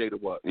fire Jada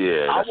was.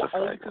 Yeah, that's a fact,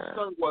 Our only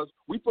concern was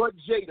we thought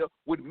Jada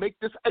would make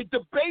this a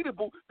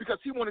debatable because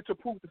he wanted to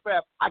prove to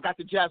Fab, I got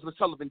the Jasmine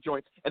Sullivan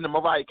joints and the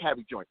Mariah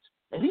Carey joints.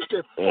 And he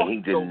said, and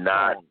he did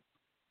not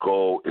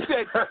go. He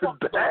said,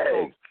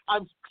 bag.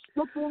 I'm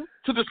sticking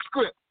to the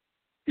script.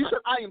 He said,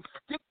 I am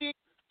sticking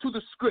to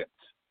the script.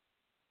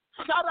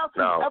 Shout out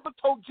to whoever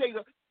told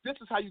Jada, this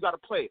is how you got to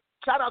play it.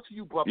 Shout out to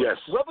you, brother. Yes.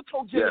 Whoever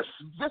told Jada,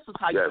 this is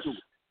how you do it.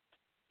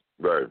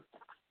 Right.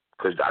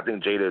 Because I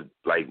think Jada,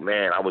 like,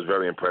 man, I was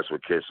very impressed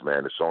with Kiss,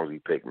 man, the songs he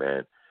picked,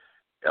 man.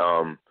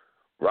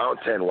 Round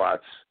 10,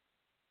 Watts,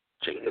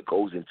 Jada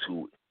goes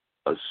into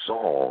a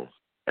song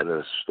and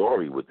a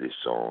story with this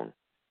song.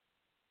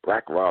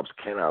 Black Rob's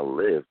Can I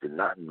Live? Did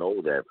not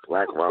know that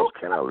Black Rob's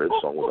Can I Live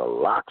song was a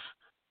Locks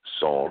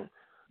song.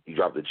 He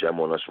dropped a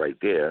gem on us right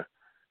there.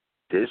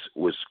 This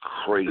was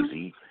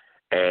crazy.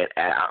 And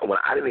when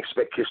I didn't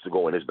expect Kiss to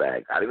go in his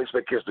bag. I didn't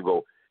expect Kiss to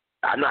go.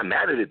 I'm not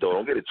mad at it, though.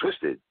 Don't get it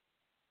twisted.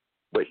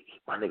 But,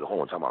 my nigga, hold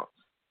on, time out.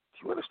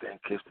 Do you understand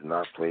Kiss did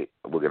not play?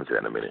 We'll get into that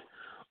in a minute.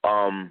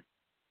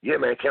 Yeah,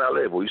 man, Can I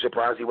Live? Were you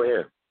surprised he went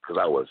here?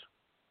 Because I was.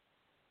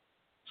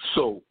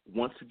 So,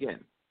 once again,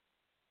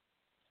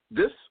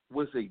 this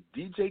was a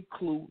DJ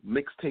Clue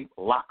mixtape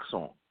lock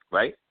song,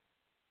 right?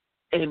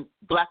 And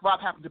Black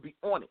Rob happened to be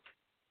on it.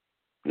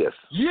 Yes.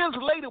 Years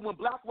later, when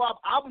Black Rob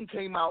album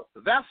came out,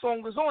 that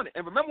song was on it.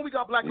 And remember when we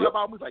got Black Rob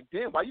album, we was like,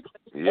 damn, why you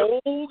playing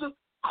this old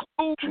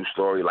Clue? True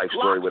Story, Life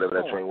Story,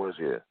 whatever that train was,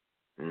 yeah.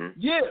 Mm-hmm.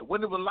 Yeah,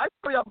 when the Life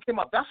Story album came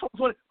out, that song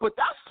was on it. But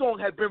that song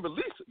had been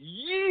released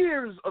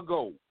years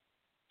ago.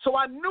 So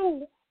I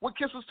knew what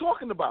Kiss was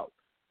talking about.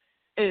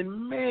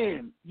 And,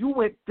 man, you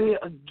went there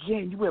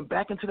again. You went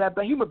back into that.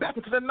 He went back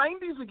into the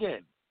 90s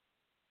again.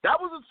 That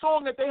was a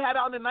song that they had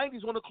out in the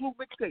 90s on the Clue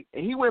mixtape.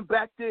 And he went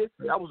back there.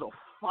 That was a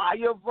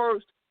fire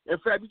verse. And,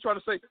 Fab, you trying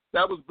to say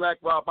that was Black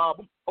Rob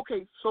album.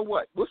 Okay, so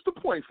what? What's the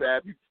point,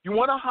 Fab? You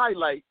want to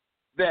highlight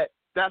that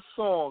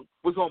song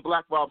was on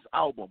Black Rob's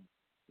album.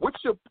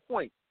 What's your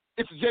point?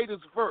 It's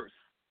Jada's verse.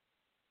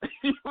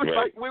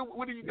 Like,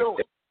 what are you doing?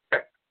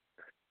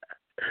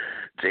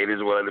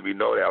 Jada's wanted to be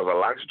known that was a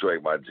Locks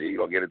joint, my G. You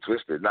don't get it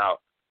twisted. Now,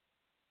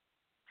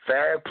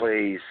 Fab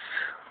plays.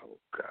 Oh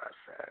God,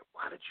 Fab.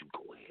 Why did you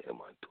go here,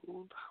 my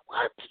dude?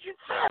 Why did you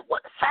Fab?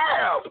 What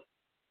Fab?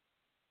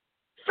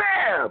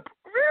 Fab,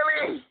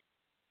 really?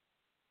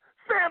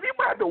 Fab, you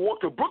might have to walk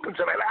to Brooklyn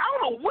tonight. Like, I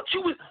don't know what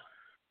you was.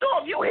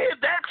 Dog, you hear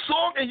that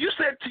song and you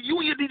said to you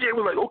and your DJ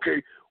was like,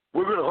 okay,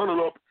 we're gonna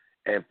huddle up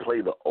and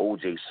play the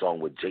OJ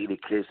song with Jada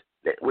Kiss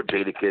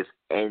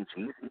and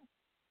Jeezy.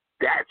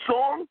 That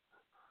song?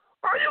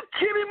 Are you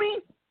kidding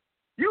me?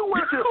 You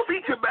went to the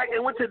feature back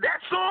and went to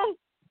that song?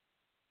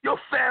 Yo,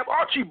 Fab,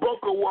 Archie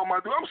Bunker won my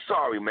dude. I'm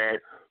sorry,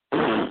 man.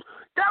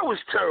 That was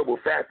terrible,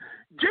 Fab.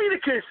 Jada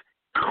Kiss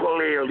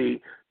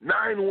clearly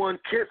 9-1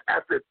 Kiss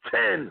after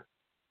 10.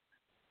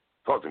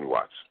 Talk to me,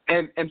 Watts.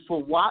 And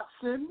for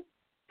Watson,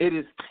 it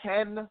is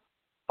 10-0.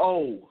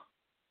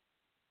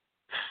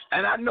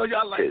 And I know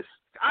y'all like,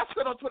 I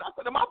said on Twitter, I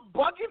said, am I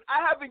bugging?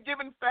 I haven't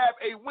given Fab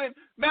a win.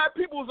 Mad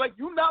people was like,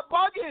 you not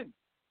bugging.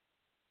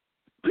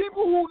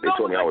 People who know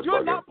like,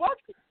 you're not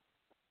bugging.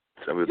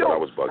 Somebody thought I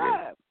was bugging.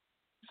 Fab.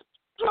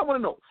 So I want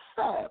to know,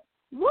 Fab,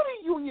 what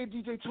are you and your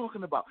DJ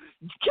talking about?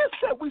 Kiss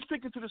said we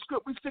sticking to the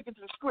script. We sticking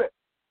to the script.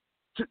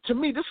 To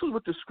me, this is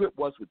what the script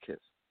was with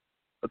Kiss.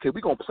 Okay, we're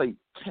going to play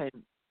 10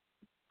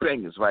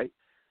 bangers, right?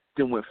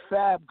 Then when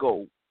Fab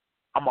go,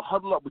 I'm going to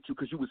huddle up with you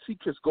because you would see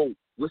Kiss go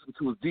listen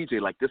to his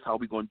DJ like this how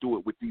we going to do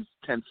it with these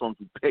 10 songs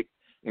we picked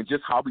and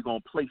just how we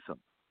going to place them.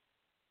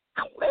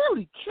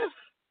 Clearly, Kiss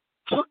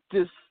took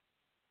this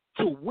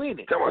to win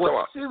it. Come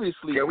on.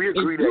 Seriously. Can we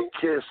agree that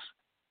Kiss,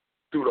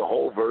 through the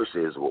whole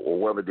verses, or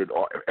whoever did,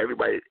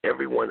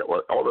 everyone,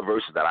 all the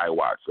verses that I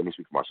watched, let me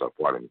speak for myself,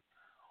 pardon me,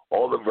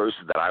 all the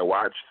verses that I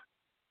watched,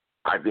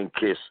 I think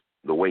Kiss,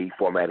 the way he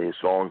formatted his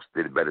songs,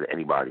 did it better than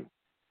anybody.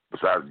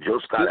 Besides, Jill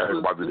Scott,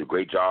 everybody did a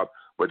great job,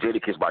 but Jada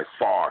Kiss by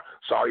far.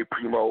 Sorry,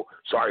 Primo.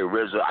 Sorry,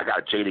 RZA. I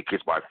got Jada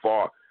Kiss by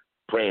far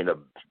playing the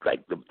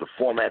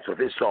formats of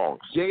his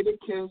songs. Jada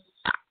Kiss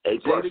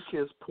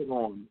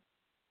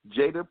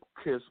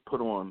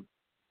put on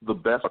the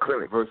best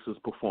versus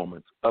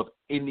performance of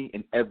any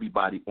and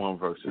everybody on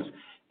versus,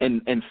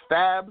 and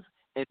Fab's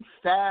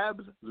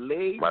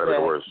laid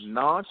back,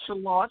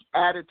 nonchalant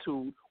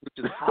attitude, which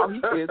is how he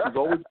is. He's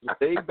always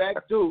a laid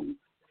back dude.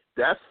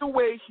 That's the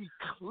way he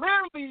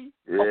clearly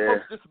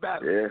approached this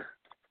battle. Yeah.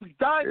 He's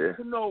dying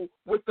to know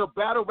what the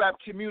battle rap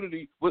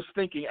community was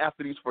thinking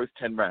after these first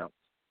 10 rounds.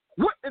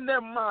 What in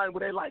their mind were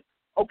they like?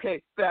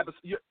 Okay, Fab,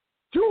 you're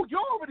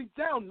already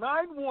down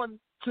 9-1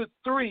 to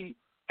 3.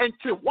 And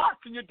to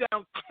Watson, you're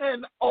down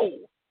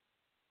 10-0.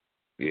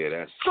 Yeah,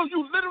 that's... So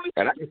you literally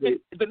get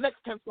the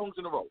next 10 songs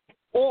in a row.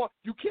 Or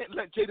you can't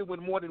let Jada win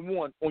more than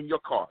one on your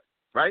card,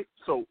 right?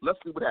 So let's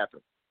see what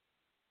happens.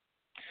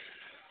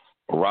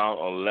 Round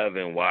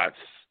 11, Watts.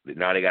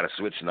 Now they got to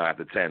switch now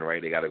after 10,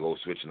 right? They got to go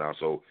switch now.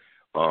 So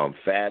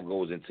Fab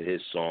goes into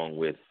his song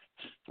with,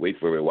 wait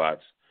for it,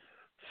 Watts,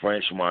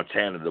 French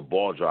Montana, the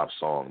ball drop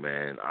song,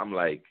 man. I'm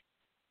like,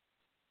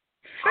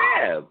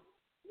 Fab...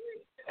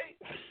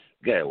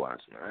 Go ahead,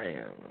 Watson.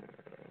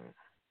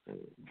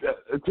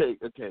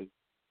 Okay.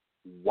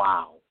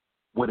 Wow.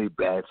 What a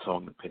bad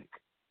song to pick.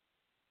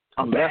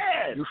 Unless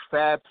you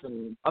Fab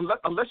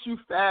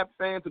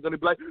fans are going to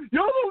be like,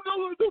 yo,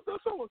 no,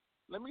 that's song.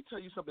 Let me tell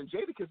you something.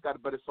 Jadakiss got a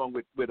better song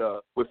with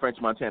French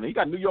Montana. He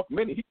got New York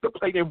Minute. He could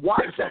play and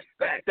watch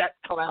that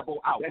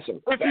collabo out if he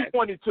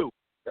wanted to.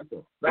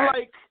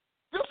 Like,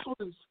 this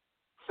was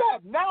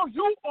Fab. Now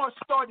you are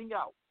starting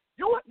out.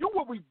 You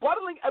were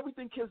rebuttaling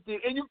everything Kiss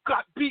did, and you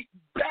got beat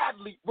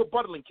badly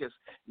rebuttaling Kiss.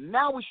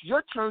 Now it's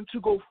your turn to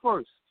go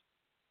first.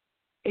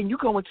 And you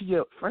go into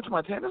your French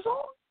Montana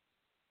song?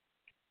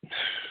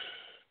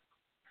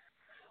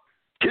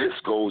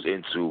 Kiss goes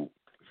into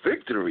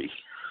victory.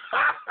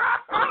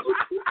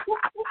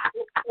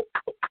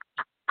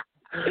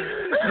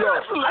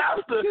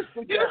 Laughter. You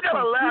just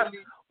gotta laugh.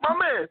 My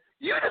man,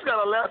 you just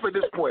gotta laugh at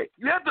this point.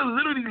 You have to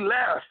literally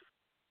laugh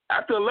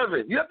after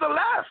 11. You have to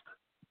laugh.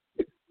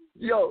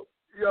 Yo.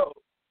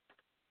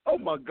 Oh,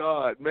 my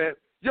God, man.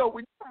 Yo,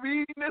 when you're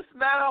reading this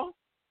now,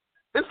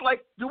 it's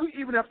like, do we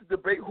even have to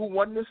debate who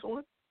won this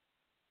one?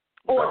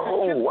 Or did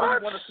Kiss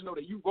want us to know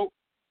that you wrote,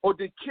 or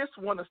did Kiss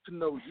want us to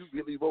know you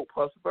really wrote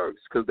Puff's verse?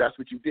 Because that's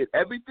what you did.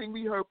 Everything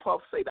we heard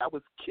Puff say, that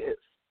was Kiss.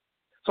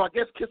 So I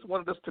guess Kiss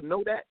wanted us to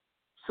know that.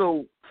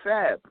 So,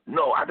 Fab.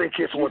 No, I think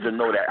Kiss wanted to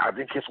know that. I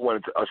think Kiss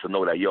wanted us to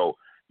know that, yo,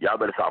 y'all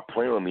better stop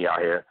playing with me out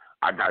here.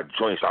 I got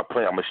joints. I'm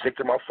going to stick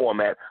to my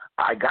format.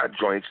 I got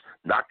joints.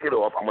 Knock it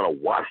off. I'm going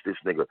to watch this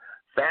nigga.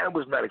 Fam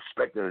was not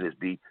expecting this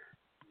beat.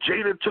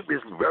 Jada took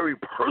this very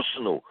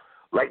personal.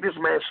 Like this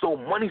man stole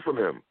money from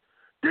him.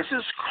 This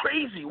is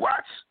crazy.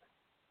 Watch.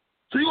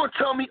 So you going to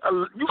tell me, I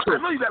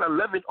know you got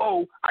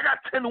 11-0. I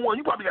got 10-1.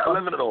 You probably got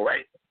 11-0,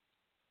 right?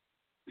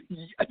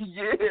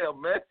 Yeah,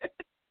 man.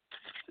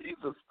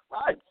 Jesus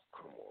Christ.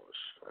 Come on,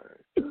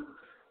 son.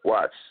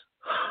 Watch.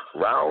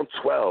 Round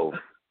 12.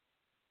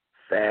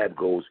 Fab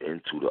goes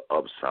into the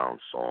Uptown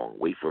song.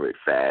 Wait for it,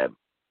 Fab.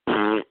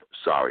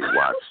 Sorry,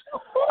 Watts.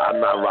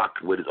 I'm not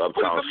rocking with his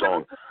Uptown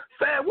song.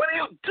 Fab, what are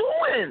you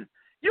doing?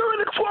 You're in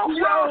the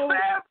 12th round,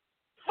 Fab.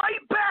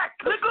 Fight back,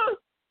 nigga.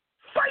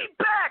 Fight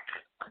back.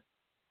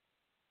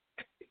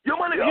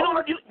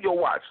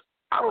 watch.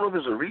 I don't know if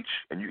it's a reach,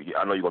 and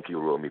I know you're gonna keep it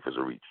real with me if it's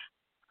a reach.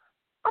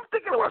 I'm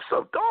thinking to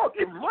myself, dog,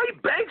 if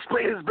Lloyd Banks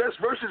played his best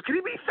verses, can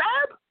he be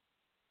Fab?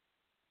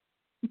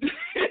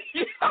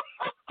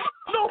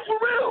 No, for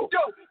real.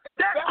 Yo,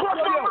 that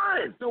crossed my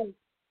mind.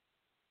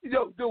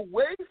 The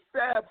way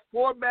Fab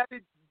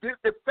formatted,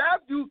 if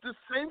Fab used the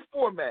same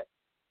format,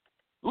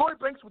 Lloyd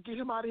Banks would get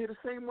him out of here the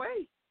same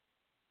way.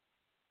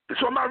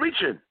 So I'm not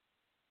reaching.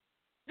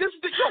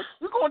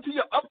 You're going to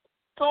your up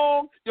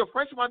song, your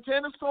French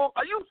Montana song.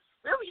 Are you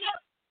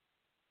serious?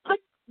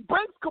 Like,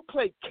 Banks could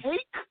play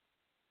Cake.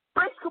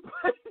 Banks could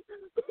play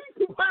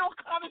all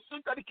kind of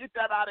shit. Gotta get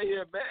that out of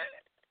here, man.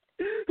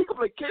 He could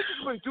play Cake. He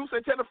could play Juice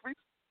Antenna Free.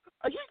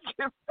 Are you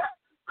kidding that?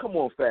 Come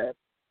on, Fab.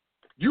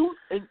 You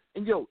and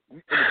the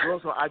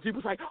girls on IG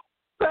was like,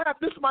 Fab,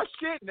 this is my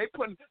shit. And they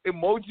putting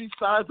emoji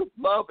signs of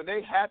love and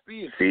they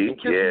happy. And see.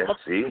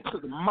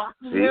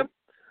 Mocking him.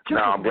 No,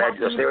 I'm glad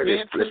you stay right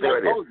there. Let's stay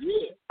right there. Oh,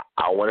 yeah.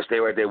 I want to stay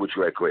right there with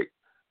you right quick.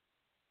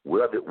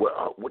 What do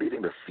you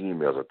think the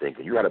females are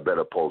thinking? You had a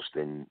better post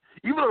than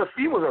even though the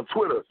females on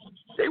Twitter,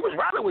 they was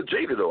riding with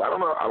Jada though. I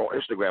don't know on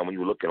Instagram when you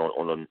were looking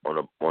on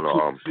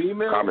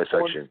comment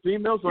section.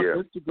 Females on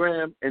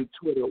Instagram and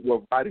Twitter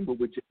were riding with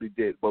what Jada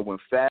did, but when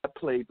Fab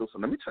played those,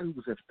 let me tell you, who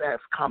was in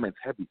Fab's comments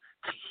heavy.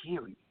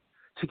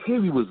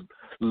 Tahiri was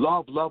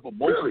love, emotion,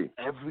 really?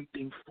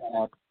 Everything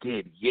Fab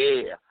did.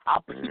 Yeah, I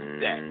believe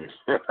that. And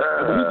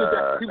when he did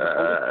that, he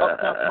was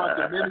up my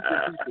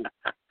Dominican people.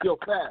 Yo,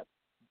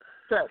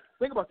 Fab,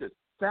 think about this.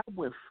 Fab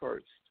went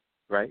first,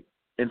 right?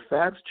 And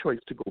Fab's choice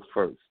to go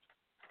first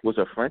was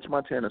a French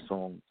Montana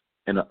song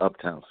and an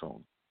Uptown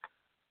song.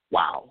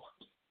 Wow.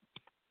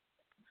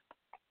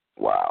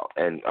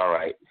 And all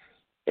right.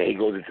 And he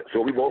goes into,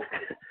 so we both,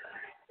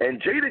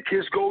 and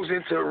Jadakiss goes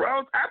into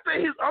around, after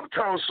his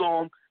Uptown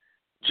song,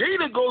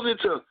 Jada goes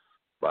into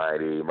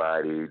Mighty,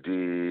 Mighty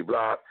D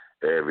Block,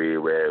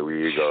 everywhere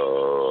we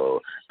go.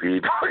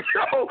 People,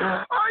 yo,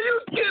 are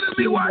you kidding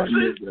me? Watch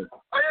this.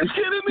 Are you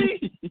kidding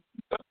me?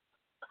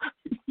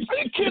 Are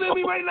you kidding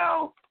me right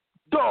now?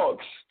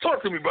 Dogs,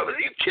 talk to me, brother. Are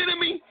you kidding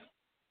me?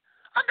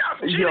 I got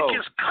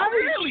Jadakiss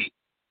clearly.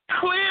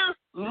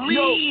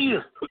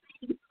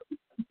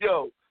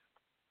 Yo,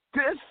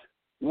 this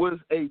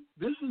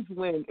is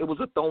when it was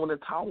a throw in the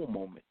towel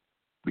moment.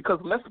 Because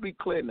let's be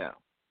clear now.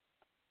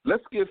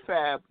 Let's give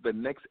Fab the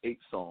next 8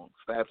 songs.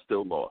 Fab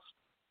still lost.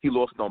 He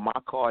lost on my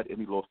card and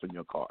he lost on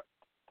your card.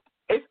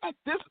 It's at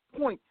this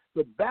point,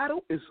 the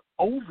battle is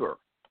over.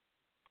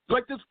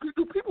 Like,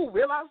 do people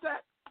realize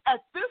that?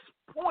 At this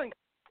point,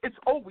 it's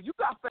over. You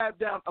got Fab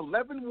down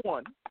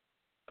 11-1.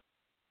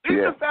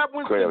 Even if Fab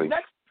wins the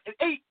next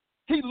 8,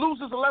 he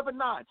loses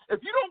 11-9.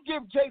 If you don't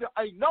give Jada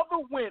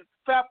another win,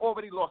 Fab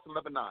already lost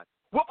 11-9.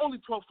 We're only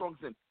 12 songs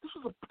in.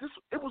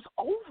 It was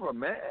over,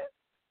 man.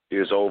 It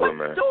was over,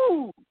 man.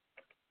 Dude,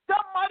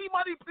 that mighty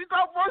big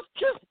verse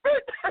Kiss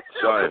spit.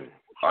 Son,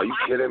 are you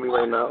kidding me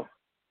right now?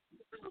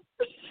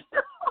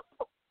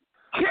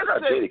 I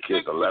got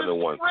Jadakiss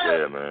 11-1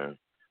 clear, man.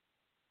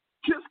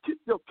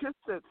 Kiss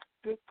said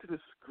stick to the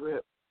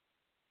script.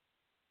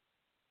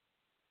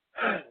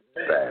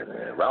 Bad,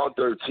 man. Round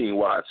 13,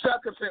 watch.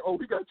 Fab kept saying,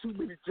 we got too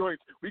many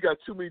joints.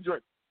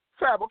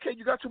 Fab, okay,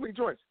 you got too many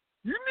joints.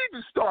 You need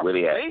to start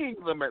playing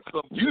them at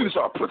some point. You need to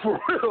start playing for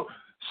real.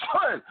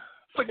 Son,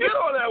 forget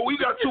all that. We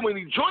got too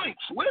many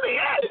joints. Where they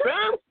at,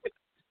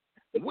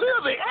 fam? Where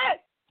are they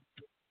at?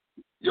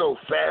 Yo,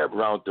 Fab,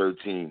 round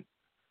 13.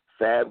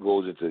 Fab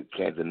goes into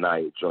Can't Deny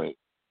It joint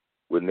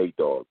with Nate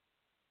Dogg.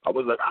 I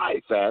was like, all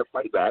right, Fab,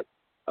 fight back.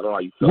 I don't know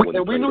how you felt when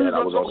you played that.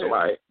 I was on some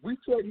right. We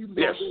said he was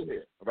going to go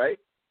here, right?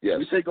 Yes.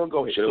 We said he's going to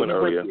go here. Should have went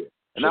earlier.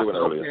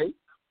 Okay.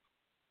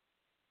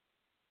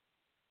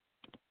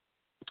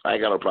 I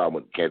ain't got no problem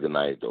with Can't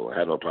Deny It, though. I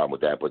had no problem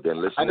with that. But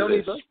then listen I don't to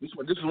this. Either.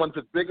 This is one of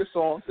his biggest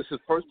songs. This is his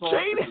first song.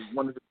 This is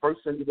one of the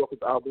first singles off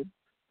his album.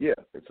 Yeah.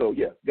 So,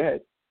 yeah, go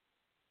ahead.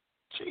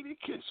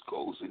 Jadakiss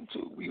goes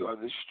into We Are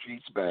the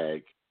Streets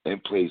bag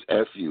and plays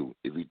F You.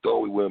 If you thought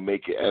we wouldn't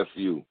make it F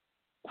You.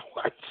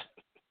 What?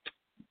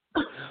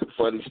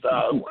 Funny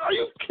style. Are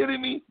you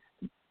kidding me?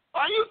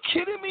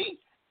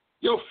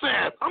 Yo,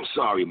 Fab, I'm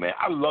sorry, man.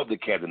 I love the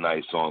Can't Deny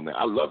It song, man.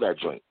 I love that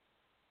joint.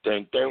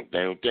 Dun, dun,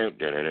 dun, dun,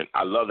 dun, dun, dun.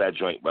 I love that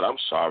joint, but I'm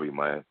sorry,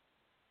 man.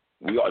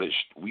 We Are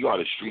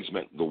the Streets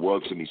meant the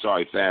world to me.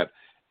 Sorry, Fab.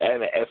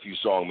 And the FU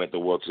song meant the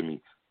world to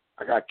me.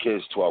 I got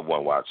Kiss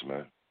 12-1 watch,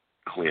 man.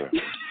 Clear.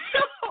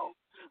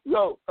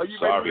 Yo, are you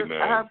sorry, ready?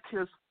 Man. I have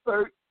Kiss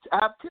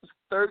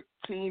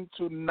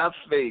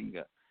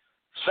 13-0.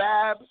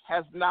 Fab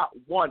has not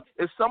won.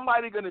 Is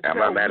somebody going to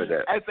tell me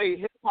as a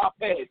hip-hop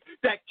head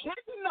that Can't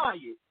Deny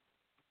It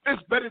is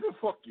better than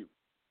Fuck You?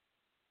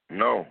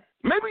 No.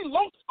 Maybe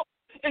Loso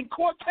and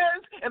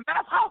Cortez and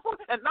Math Hoffa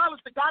and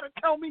Knowledge the guy to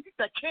tell me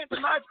that Can't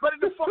Deny It's better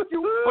than Fuck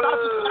You, but I'll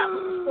just laugh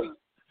in their face.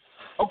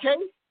 Okay?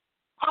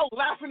 I'll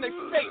laugh in their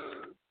face.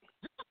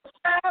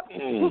 Fab,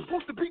 who's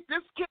supposed to beat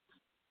this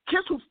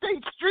Kiss who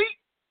stayed street?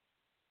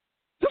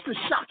 This is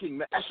shocking,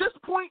 man. At this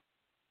point,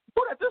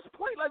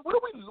 like, what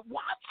are we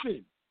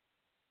watching?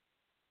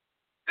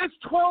 It's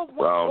 12-1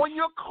 on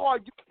your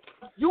card.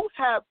 You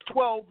have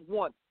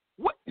 12-1.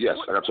 What? Yes,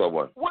 I got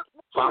 12-1.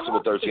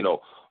 Possible 13-0.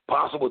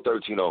 Possible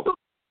 13-0.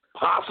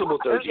 Possible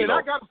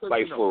 13-0.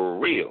 Like, for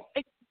real.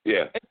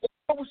 Yeah. And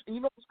you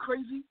know what's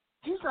crazy?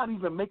 He's not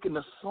even making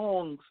the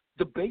songs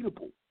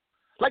debatable.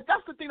 Like,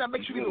 that's the thing that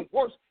makes it even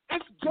worse.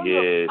 It's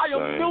Jada by a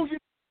million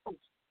songs.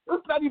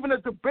 It's not even a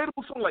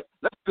debatable song. Like,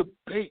 let's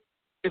debate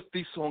if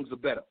these songs are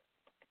better.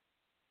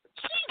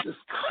 Jesus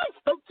Christ,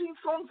 13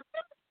 songs are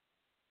better.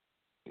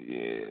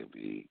 Yeah,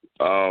 B.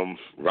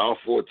 Round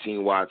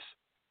 14, Watts.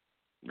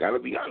 Gotta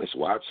be honest,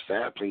 Watts.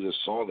 Fab plays a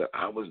song that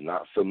I was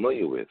not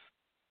familiar with,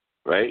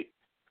 right?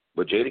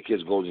 But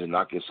Jadakiss goes and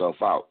knock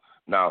yourself out.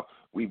 Now,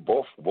 we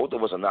both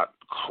of us are not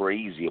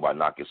crazy about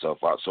knock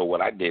yourself out. So what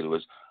I did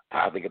was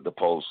I had to get the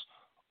post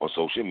on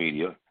social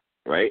media,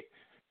 right?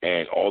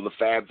 And all the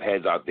Fab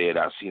heads out there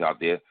that I've seen out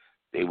there,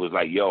 they was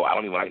like, yo, I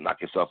don't even like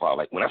knock yourself out.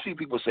 Like, when I see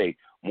people say,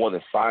 more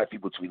than 5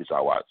 people tweet this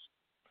out, Watts,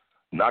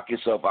 knock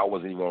yourself out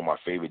wasn't even one of my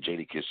favorite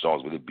Jadakiss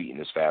songs with it beating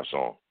this Fab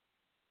song.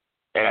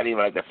 And I didn't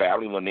even like that Fab. I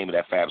don't even know the name of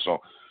that Fab song.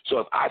 So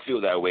if I feel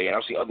that way, and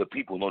I see other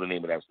people know the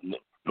name of that,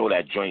 know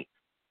that joint,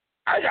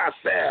 I got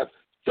Fab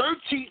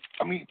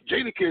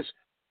Jadakiss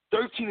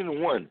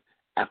 13-1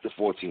 after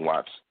 14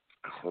 Watts.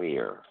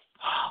 Clear.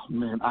 Oh,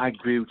 man, I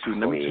agree with you.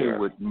 Let me tell you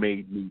what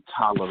made me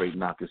tolerate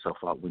Knock Yourself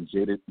Out when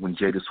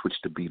Jada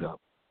switched the beat up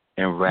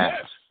and rapped.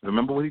 Yes.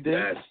 Remember what he did?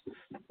 Yes.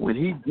 When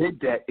he did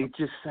that, it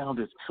just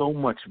sounded so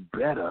much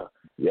better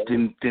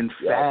than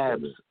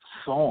Fab's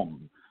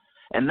song.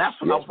 And that's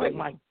when I was like,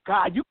 my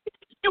God,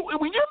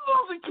 when you're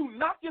losing to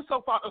Knock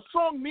Yourself Out, a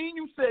song me and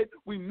you said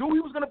we knew he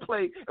was going to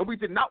play and we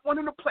did not want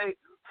him to play,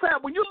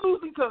 Fab, when you're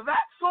losing to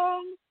that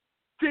song,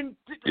 then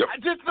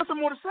just nothing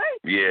more to say.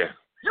 Yeah.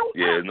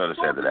 There's nothing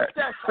to say to that.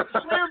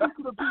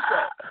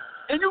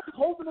 And you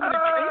holding him in the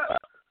case.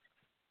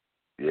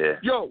 Yeah.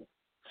 Yo,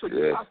 so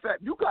you got Fab,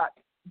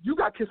 you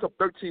got Kiss up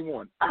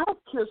 13-1. I have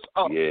Kiss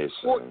up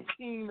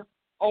 14-0.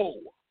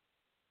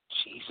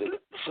 Jesus,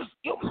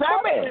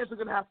 Fab fans are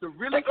gonna have to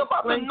really think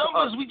about the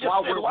numbers we just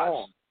said.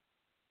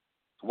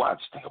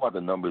 Watch. Think about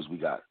the numbers we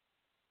got.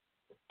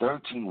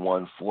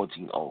 13-1,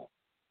 14-0.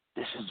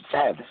 This is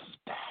Fab. This is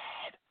bad.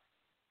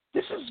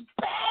 This is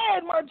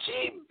bad, my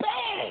G.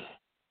 Bad.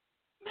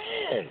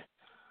 Man.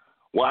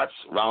 Watch,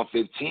 round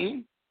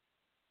 15.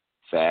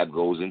 Fab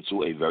goes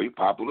into a very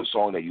popular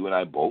song that you and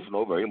I both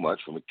know very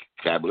much from a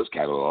fabulous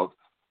catalog.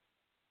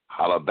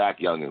 Holla Back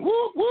Youngin'.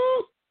 Woo,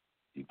 woo.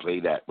 He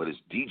played that, but his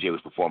DJ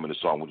was performing the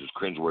song, which was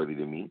cringeworthy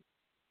to me.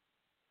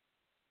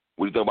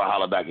 What do you think about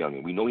Holla Back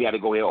Youngin'? We know he had to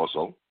go here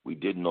also. We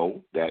did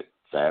know that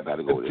Fab had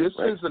to go there. This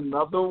is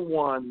another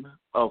one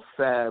of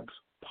Fab's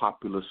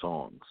popular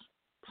songs.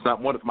 It's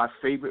not one of my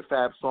favorite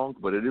Fab songs,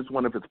 but it is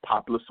one of his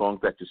popular songs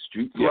that the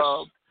streets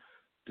love.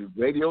 The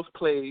radios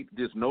played.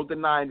 There's no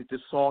denying that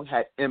this song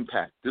had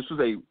impact. This was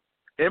a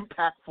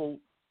impactful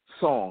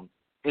song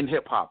in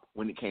hip-hop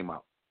when it came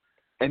out.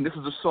 And this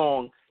is a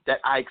song that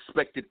I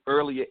expected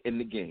earlier in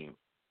the game.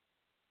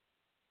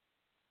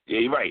 Yeah,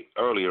 you're right.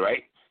 Earlier,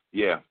 right?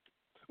 Yeah.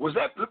 Was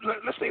that,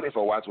 let's stay there for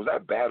a while. Was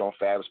that bad on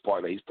Fab's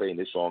part that he's playing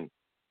this song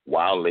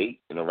while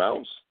late in the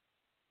rounds?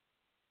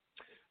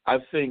 I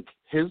think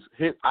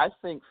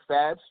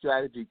Fab's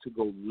strategy to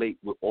go late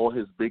with all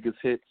his biggest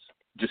hits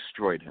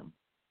destroyed him.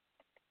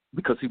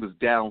 Because he was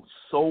down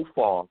so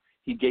far,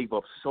 he gave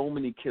up so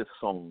many Kiss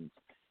songs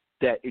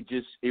that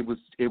it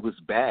was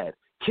bad.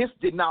 Kiss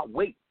did not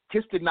wait.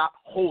 Kiss did not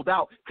hold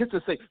out. Kiss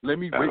did say, let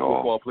me wait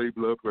before I play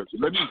Blood Pressure.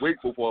 Let me wait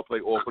before I play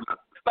Orphan.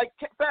 Like,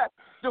 Fab,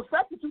 the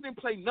fact that you didn't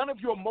play none of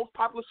your most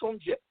popular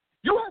songs yet,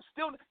 the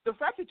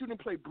fact that you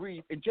didn't play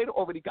Breathe, and Jada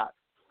already got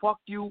Fuck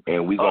You.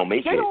 And we going to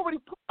make Jada it. Already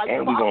put,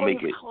 and we going to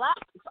make it.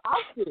 Classics out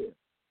there.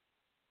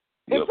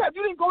 In fact,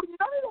 you didn't go to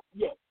none of that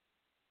yet.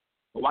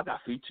 Oh, I got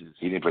features.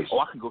 He didn't play.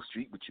 I can go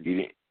street with you.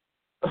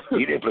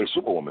 He didn't play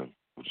Superwoman,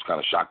 which is kind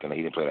of shocking that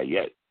he didn't play that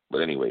yet.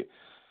 But anyway,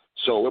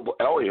 so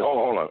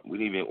hold on. We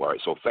didn't even. All right.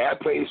 So Fab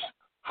plays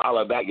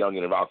Holla Back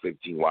Youngin' around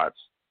 15 Watts.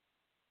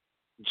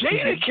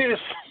 Jadakiss.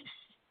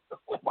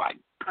 Oh my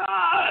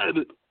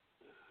God.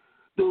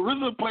 The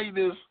RZA played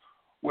this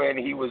when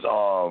he was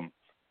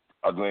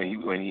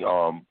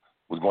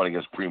was going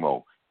against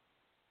Primo.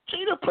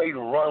 Jada played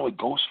Run with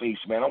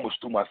Ghostface, man. I almost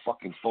threw my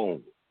fucking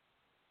phone.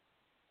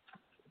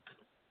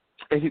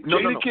 And he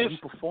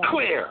performed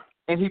clear.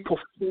 And he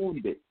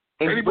performed it.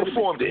 And he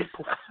performed it.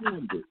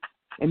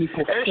 And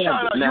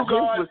shout out you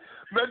guys.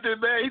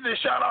 Method Man, he did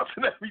shout outs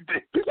and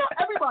everything. He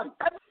shouted everybody.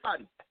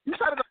 He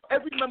shouted out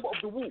every member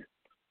of the Wu.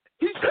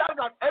 He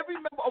shouted out every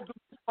member of the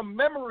Wu from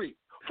memory,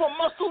 from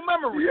muscle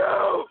memory.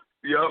 Yo.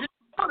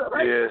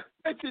 Right? Yeah.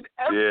 He mentioned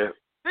everybody.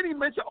 Then he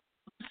mentioned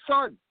his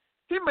son.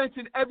 He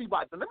mentioned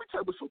everybody. Now, let me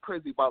tell you what's so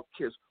crazy about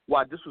Kiss.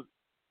 Why this was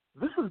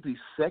the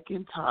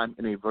second time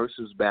in a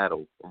versus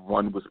battle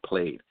Run was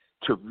played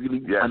to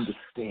really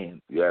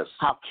understand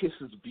how Kiss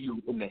is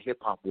viewed in the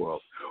hip-hop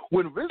world.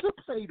 When RZA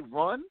played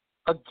Run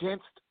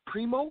against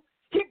Primo,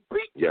 he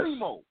beat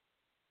Primo.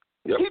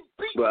 Yep. He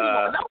beat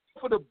Primo. And that was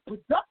for the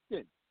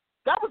production.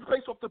 That was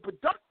based off the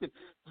production.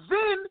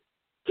 Then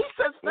he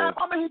says, Fab,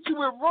 I'm going to hit you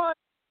with Run.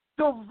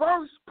 the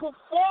verse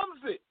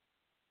performs it.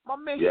 My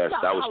man, yes,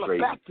 that was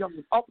crazy. Back, Yo,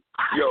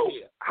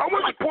 how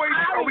much points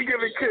are we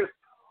giving Kiss?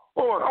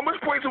 Hold on, how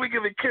much points are we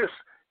giving Kiss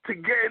to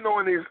getting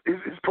on his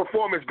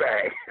performance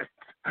bag?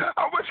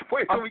 How much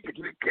points are we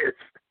giving Kiss?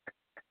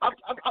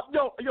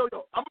 Yo,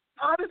 I'm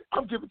honest.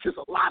 I'm giving Kiss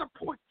a lot of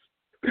points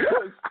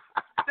because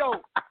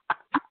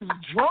he was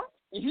drunk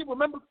and he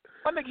remembered.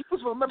 My nigga, he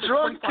was remembering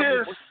drunk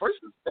Kiss.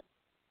 Verses.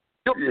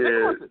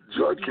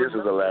 Drunk Kiss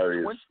is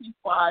hilarious.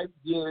 25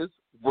 years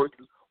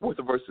worth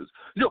of verses.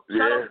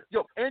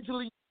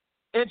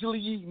 Angela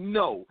Yee,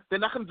 no. They're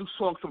not going to do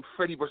songs from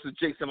Freddie versus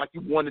Jason like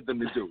you wanted them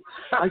to do.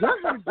 Like, I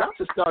heard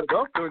Bouncers started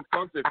off doing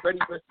songs with Freddie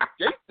versus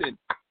Jason.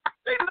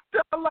 They looked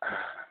at like,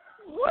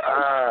 what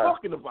are you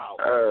talking about?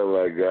 Oh,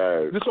 my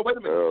God. So, wait a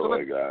minute.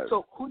 My God.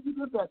 So, who did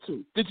you give that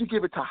to? Did you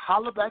give it to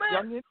Hollaback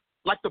Youngin?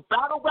 Like the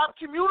battle rap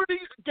community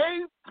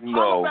gave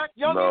Hollaback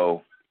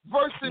Youngin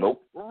versus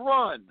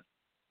Run?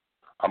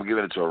 I'm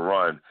giving it to a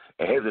Run.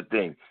 And here's the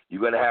thing.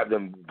 You're going to have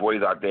them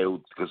boys out there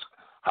because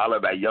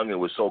Hollaback Youngin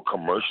was so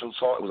commercial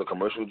song. It was a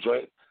commercial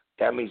joint.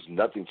 That means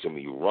nothing to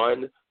me.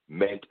 Run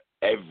meant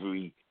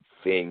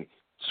everything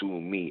to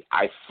me.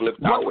 I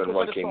flipped out when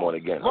Run came on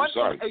again. I'm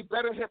sorry. Run is a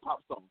better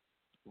hip-hop song.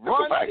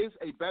 Run is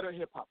a better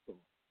hip-hop song.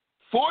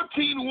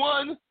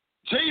 14-1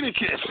 Jada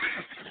Kiss.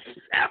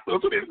 After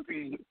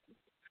 15.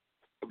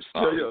 I'm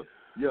sorry.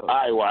 Yo. All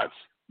right, Watts.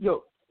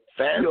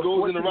 Fab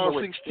goes in around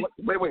 16.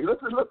 Wait.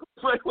 Listen.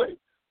 Wait.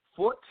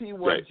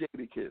 14-1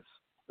 Jada Kiss.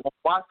 On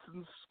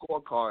Watson's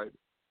scorecard,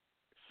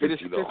 it is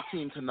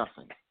 15-0.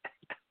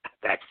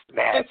 That's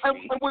nasty.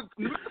 And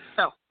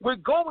we're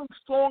going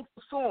song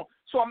for song.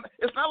 So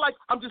it's not like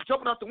I'm just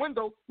jumping out the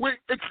window. We're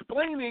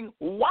explaining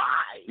why.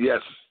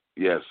 Yes,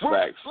 we're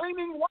facts.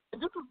 explaining why.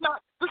 This is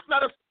not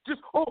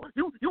just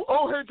you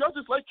old head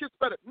judges like Kiss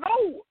better.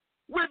 No,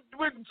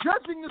 we're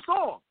judging the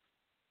song.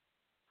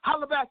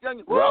 Hollaback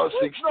Youngin. Round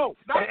 16. No,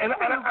 and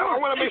I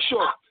want to make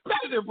sure.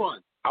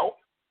 Run.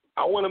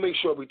 I want to make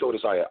sure we throw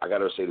this out here. I got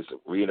to say this,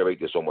 reiterate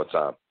this one more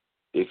time.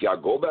 If y'all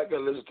go back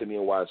and listen to me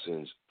and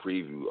Watson's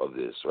preview of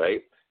this,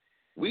 right?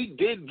 We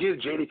did give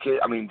Jada Kiss,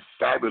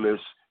 Fabulous,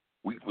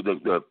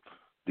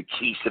 the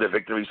keys to the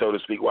victory, so to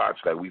speak, Watts.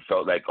 Like, we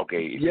felt like,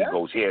 okay, if he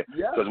goes here,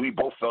 because we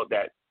both felt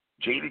that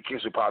Jada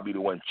Kiss would probably be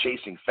the one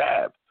chasing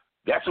Fab.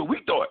 That's what we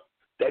thought,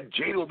 that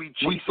Jada would be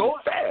chasing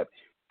Fab.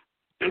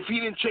 If he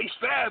didn't chase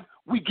Fab,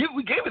 we gave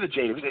it to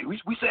Jada.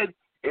 We said,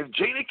 if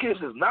Jada Kiss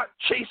does not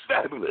chase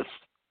Fabulous,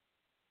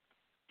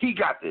 he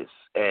got this.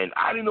 And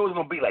I didn't know it was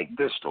going to be like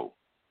this, though.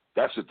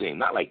 That's the thing.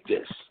 Not like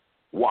this.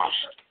 Washed.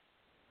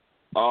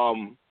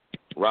 Round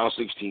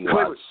 16.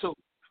 So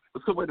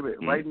wait a minute.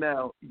 Mm-hmm. Right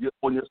now,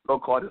 on your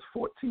scorecard is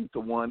 14-1.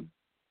 14-1,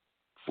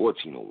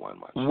 man.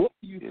 What were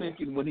you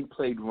thinking when he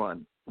played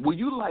Run? Were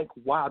you like,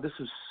 wow, this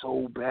is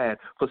so bad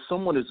for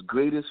someone as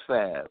great as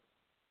Fab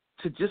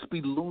to just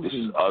be losing? This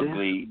is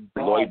ugly.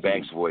 Lloyd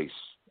Banks' voice.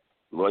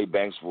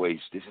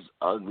 This is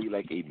ugly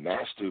like a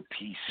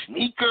masterpiece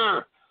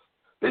sneaker.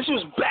 This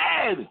was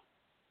bad.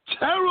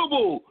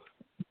 Terrible.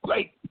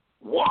 Like,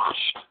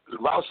 washed.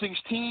 Round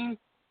 16,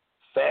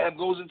 Fab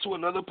goes into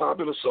another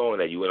popular song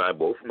that you and I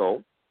both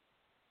know.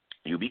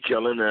 You be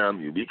killing them.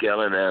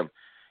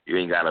 You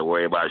ain't got to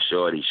worry about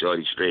Shorty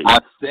straight.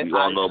 We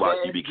all know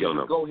about you be killing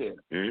them. Go ahead.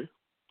 Mm-hmm.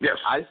 Yes.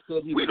 I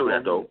said he we know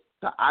that, though.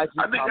 I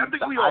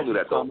think we all do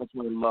that,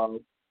 though.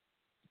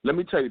 Let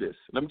me tell you this.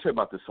 Let me tell you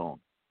about this song.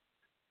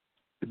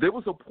 There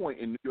was a point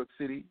in New York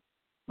City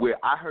where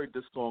I heard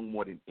this song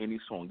more than any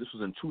song. This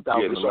was in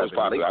 2011. Yeah, this song's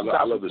popular.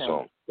 I love this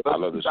song. I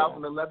love this song.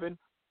 2011,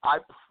 I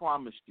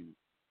promise you,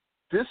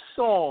 this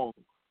song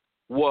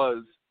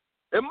was,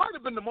 it might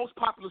have been the most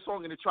popular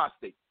song in the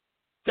tri-state.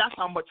 That's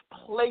how much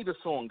play the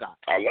song got.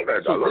 I love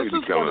that. I love you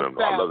be killing them.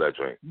 I love that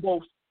train.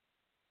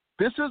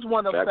 This is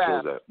one of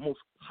Fab's most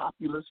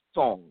popular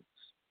songs.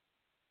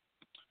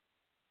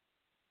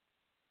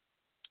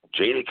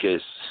 Jada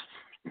Kiss.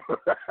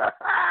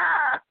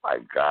 My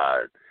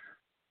God.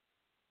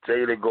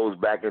 Jada goes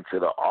back into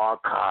the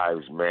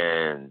archives,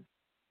 man.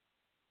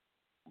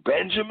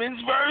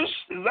 Benjamin's verse?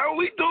 Is that what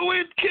we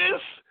doing,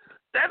 Kiss?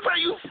 That's how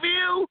you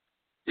feel?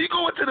 You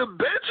go into the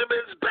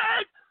Benjamin's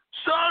bag?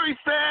 Sorry,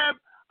 Fab.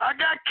 I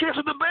got Kiss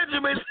with the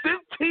Benjamins.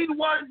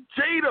 15-1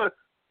 Jada.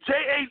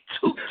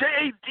 Jadaki.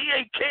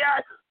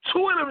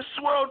 Two of them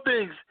swirl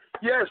things.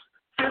 Yes,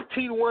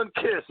 15-1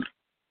 Kiss.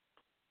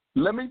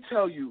 Let me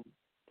tell you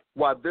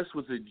why this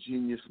was a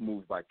genius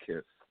move by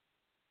Kiss.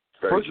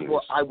 Very First of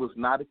all, I was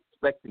not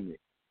expecting it.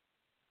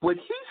 When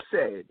he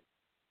said,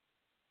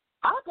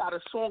 I got a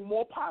song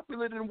more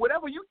popular than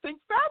whatever you think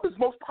Fab's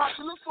most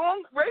popular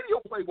song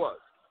radio play was.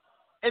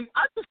 And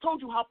I just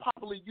told you how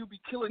popular You Be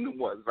Killing Them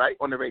was, right,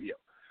 on the radio.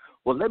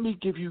 Well, let me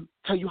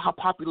tell you how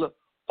popular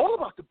All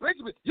About the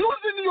Benjamins. You was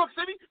in New York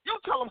City, you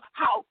tell them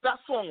how that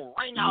song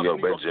rang out in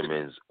New York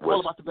Benjamins City. All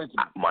About the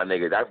Benjamins. My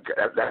nigga,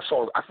 that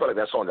song, I feel like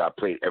that song got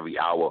played every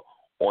hour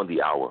on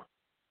the hour.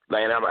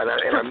 Like, and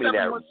I mean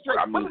that.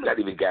 I mean not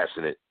even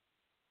gassing it.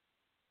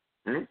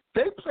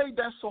 They played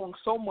that song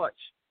so much,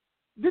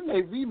 then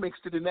they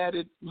remixed it and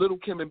added Little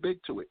Kim and Big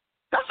to it.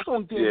 That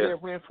song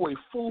ran for a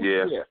full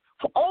year.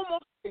 for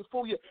almost a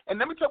full year. And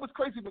let me tell you what's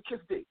crazy what Kiss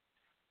did.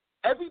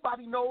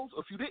 Everybody knows,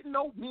 if you didn't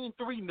know, me and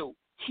 3 knew.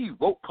 He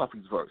wrote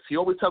Puffy's verse. He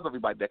always tells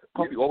everybody that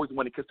Puffy always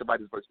wanted Kiss to write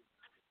his verse.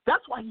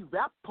 That's why he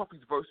rapped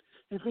Puffy's verse,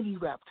 and then he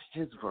rapped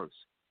his verse.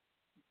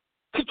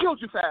 He killed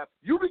you, Fab.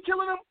 You be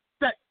killing him?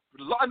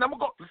 And I'm gonna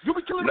go. You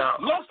be killing him?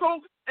 Loso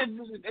and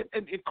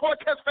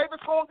Cortez's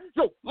favorite song?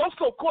 Yo,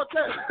 Loso,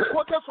 Cortez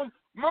from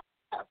Murder.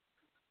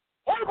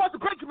 All About the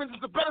Benjamins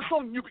is the better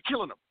song than You Be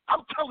Killing Them.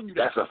 I'm telling you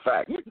that. That's a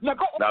fact.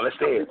 Now let's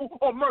stay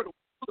on Murder.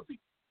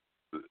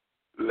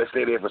 Let's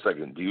stay there for a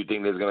second. Do you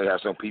think there's going to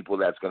have some people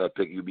that's going to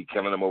pick You Be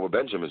Killing Them over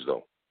Benjamins,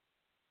 though?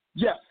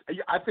 Yes.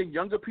 I think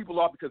younger people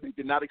are because they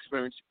did not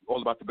experience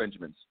All About the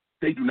Benjamins.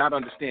 They do not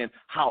understand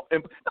how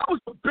that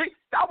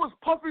was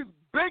Puffy's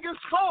biggest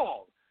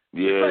song.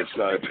 Yeah,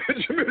 son.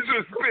 Benjamins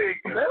was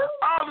big.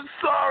 I'm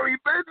sorry.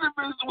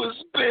 Benjamins was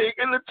big.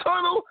 In the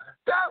tunnel,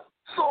 that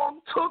song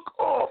took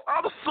off.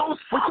 I'm so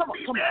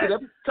sorry,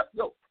 man.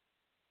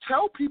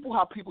 Tell people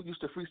how people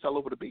used to freestyle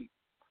over the beat.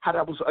 How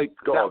that was a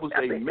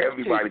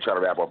everybody trying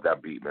to rap off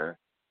that beat, man.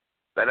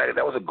 That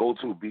was a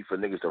go-to beat for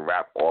niggas to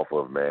rap off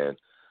of, man.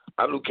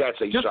 I knew cats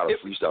say you try to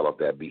freestyle off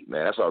that beat,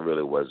 man. That's all it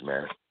really was,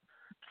 man.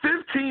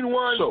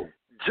 15-1,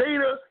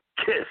 Jada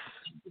Kiss.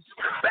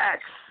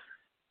 Facts.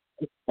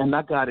 And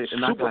I got it.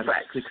 And Super I got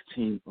facts. it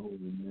 16-0,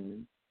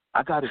 man.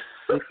 I got it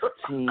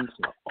 16-0.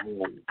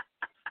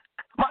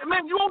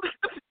 Man, you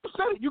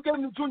said it. You get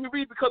in the Junior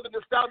Reed because of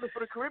nostalgia for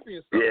the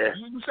Caribbean stuff. Yeah.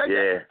 You said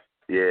that.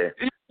 Yeah.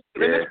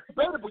 And it's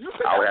debatable. You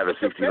said I would have a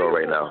 16-0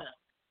 right now.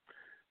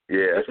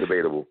 Yeah, that's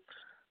debatable.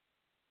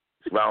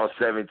 Round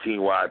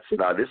 17, Watts.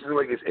 Now, this is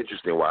where it gets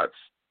interesting, Watts.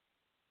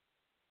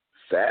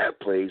 Fab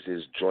plays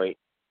his joint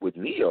with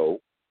Neo,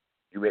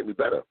 You Make Me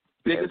Better.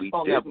 And we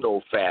did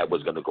know Fab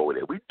was going to go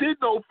there. We did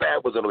know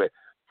Fab was going to go there.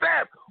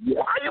 Fab,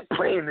 why are you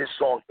playing this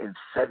song in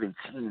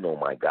 17, oh,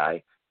 my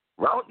guy?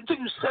 It took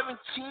you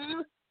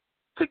 17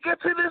 to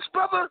get to this,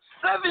 brother?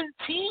 17?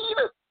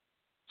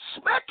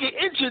 Smack your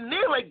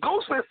engineer like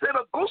Ghostface said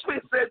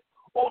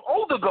on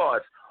Older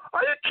Guards.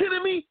 Are you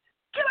kidding me?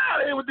 Get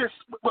out of here with this.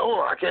 Well, hold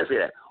on, I can't say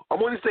that.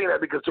 I'm only saying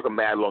that because it took a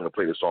mad long to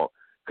play the song.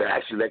 Because I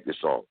actually like this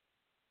song.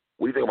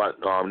 What do you think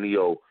about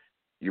Neo,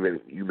 You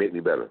Make Me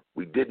Better?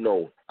 We did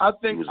know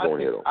he was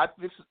going here, though.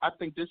 I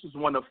think this is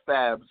one of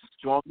Fab's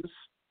strongest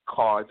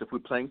cards. If we're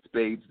playing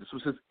spades, this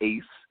was his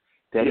ace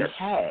that he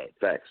had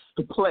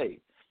to play.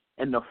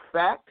 And the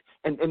fact,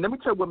 and let me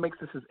tell you what makes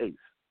this his ace.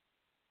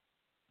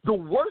 The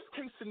worst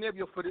case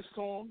scenario for this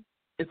song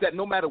is that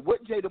no matter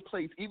what Jada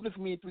plays, even if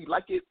me and 3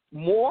 like it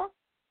more,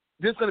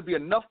 there's going to be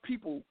enough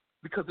people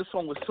because this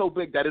song was so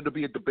big that it'll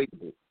be a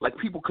debatable. Like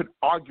people could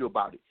argue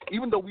about it.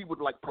 Even though we would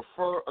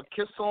prefer a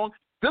Kiss song,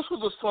 this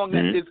was a song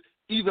that is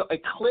either a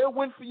clear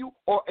win for you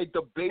or a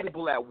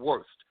debatable at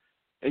worst.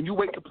 And you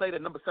wait to play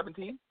that number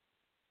 17?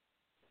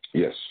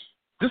 Yes.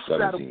 This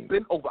battle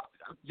been over.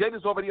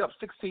 Jada's already up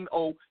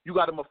 16-0. You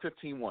got him up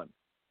 15-1.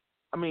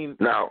 I mean,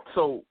 now,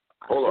 so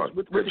hold on.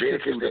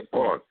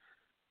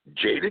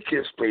 Jada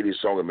Kiss played his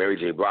song with Mary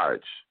J.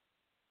 Blige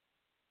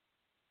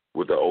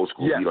with the old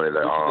school beat on it.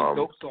 Which is a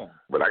dope song.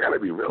 But I gotta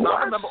be real. No,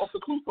 I remember off the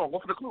Clue song.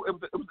 Off the Clue, it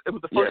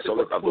was the first. Yeah, so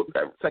I looked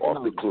at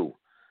off the Clue.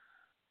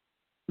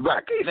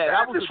 Right.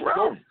 That was a round.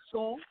 dope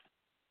song.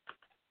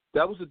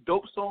 That was a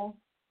dope song.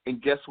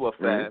 And guess what,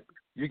 Fab?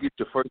 You get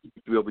your first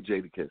victory over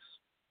Jada Kiss.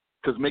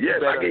 Because make it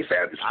better. I gave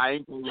Fab.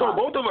 So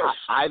both of us.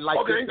 I like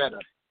it better.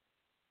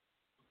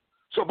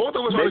 So both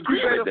of us on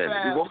agreement then.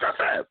 We both got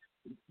Fab.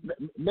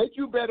 Make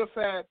You Better,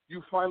 Fab.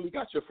 You finally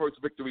got your first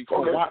victory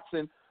from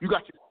Watson. You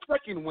got your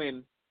second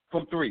win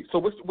from 3. So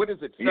what is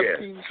it?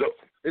 17? Yeah. So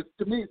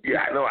to me.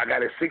 Yeah, I know. I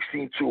got it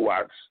 16-2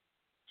 Watts.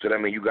 So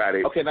that means you got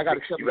it. Okay, and I got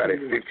it. You got it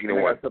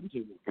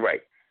 15-1. Right.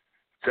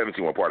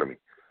 17-1. Pardon me.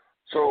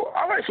 So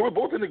all right. So we're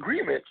both in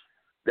agreement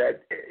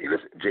that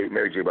listen,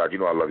 Mary J. Blige, you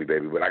know I love you,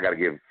 baby, but I got to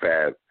give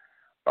Fab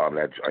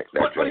that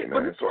joint,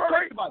 man. So all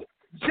right. About it.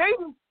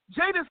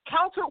 Jada's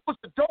counter was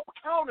a dope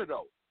counter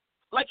though.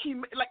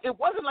 It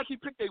wasn't like he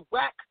picked a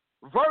whack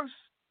verse,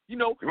 you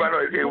know.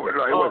 Right, it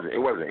wasn't. It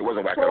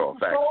wasn't whack at all.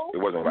 Fact.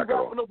 It wasn't whack at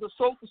all. The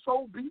soul to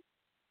soul beat.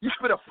 You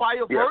spit a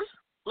fire verse.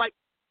 Like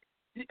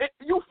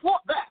you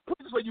fought back. Put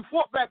it this way, you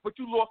fought back, but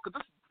you lost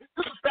because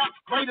this is Fab's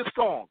greatest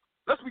song.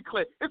 Let's be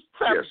clear. It's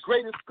Fab's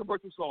greatest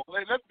commercial song.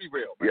 Let's be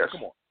real, man. Yes.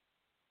 Come on.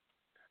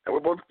 And we're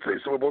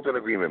both in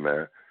agreement,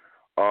 man.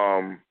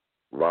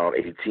 Round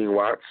 18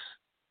 Watts.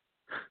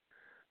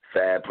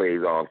 Fab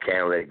plays on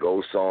Can't Let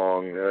Go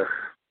song.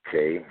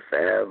 Okay,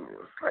 Fab,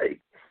 it's like,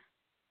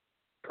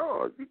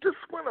 dog, you just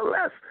won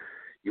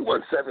you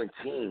won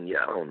 17.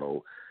 Yeah, I don't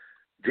know.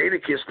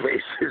 Jada Kiss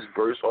plays his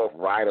verse off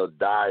Ride or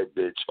Die,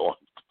 bitch, on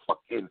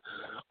fucking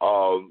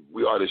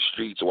We Are the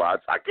Streets,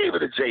 Watts. I gave it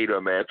to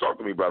Jada, man. Talk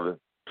to me, brother.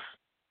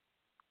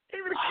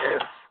 Gave it a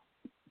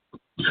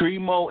Kiss.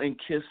 Primo and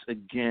Kiss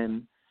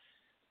again.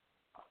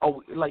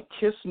 Oh,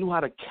 Kiss knew how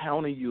to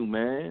counter you,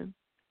 man.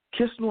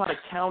 Kiss knew how to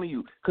counter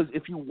you. Because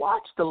if you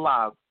watch the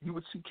live, you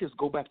would see Kiss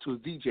go back to his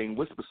DJ and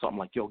whisper something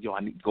like, yo,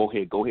 I need go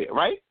ahead,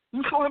 right?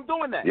 You saw him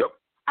doing that. Yep.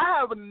 I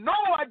have no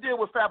idea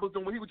what Fab was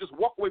doing when he would just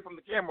walk away from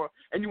the camera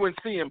and you wouldn't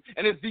see him,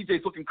 and his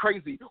DJ's looking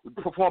crazy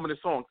performing his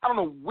song. I don't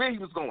know where he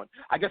was going.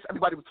 I guess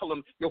everybody was telling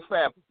him, yo,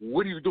 Fab,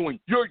 what are you doing?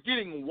 You're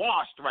getting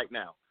washed right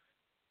now.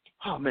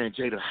 Oh, man,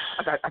 Jada.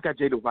 I got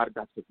Jada without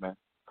a sick, man.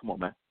 Come on,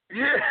 man.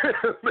 Yeah,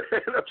 man,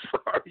 I'm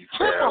sorry,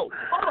 Timbo,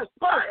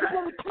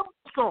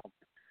 song.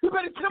 You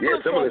better yeah,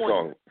 similar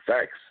song.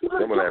 Facts.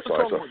 Similar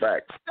song. That's a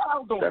fact.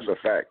 That's a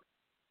fact.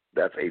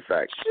 That's a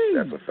fact. Jeez.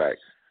 That's a fact.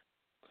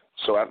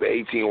 So after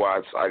 18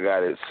 watts, I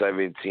got it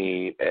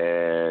 17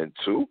 and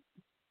 2.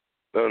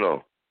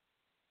 No.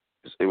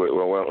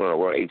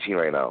 We're on 18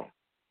 right now.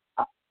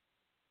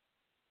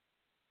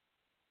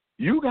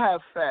 You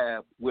have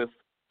Fab with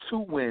 2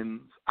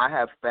 wins. I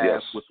have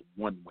Fab with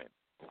 1 win.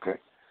 Okay.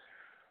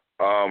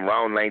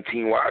 Round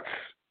 19 watts.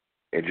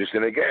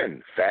 Interesting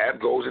again. Fab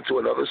goes into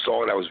another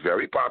song that was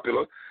very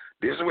popular.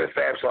 This is where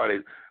Fab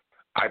started.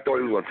 I thought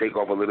he was going to take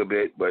off a little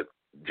bit, but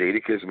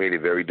Jadakiss made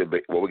it very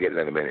debate. Well, we'll get to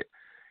that in a minute.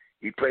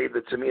 He played the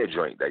Tamia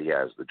joint that he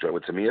has, the joint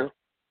with Tamia,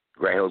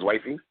 Grant Hill's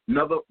wifey.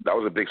 That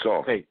was a big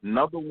song. Okay,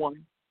 another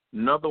one.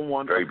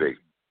 Very big.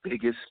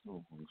 Biggest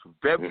songs.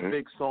 Very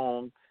big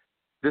song.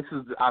 This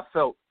is, I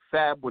felt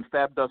Fab, when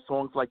Fab does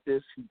songs like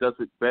this, he does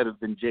it better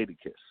than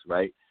Jadakiss,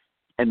 right?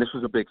 And this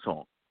was a big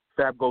song.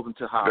 Fab goes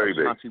into how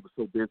Ashanti was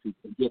so busy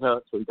to get her,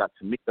 so he got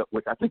Tamia,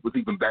 which I think was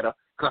even better,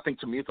 because I think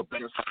Tamia's a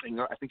better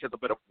singer. I think she has a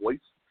better voice.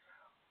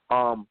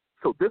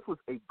 So this was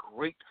a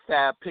great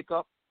Fab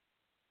pickup.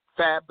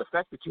 Fab, the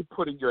fact that you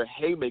put in your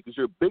haymakers,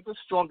 your biggest,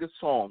 strongest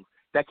song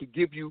that could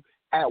give you,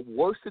 at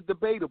worst, a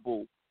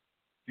debatable,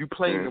 you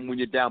playing them when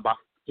you're down by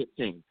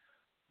 15.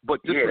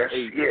 But this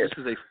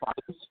is a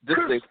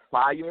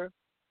fire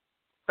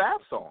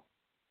Fab song.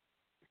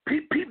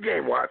 Peep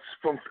game watch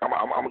from.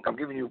 I'm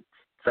giving you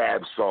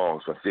Fab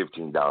songs from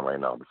 15 down right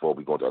now before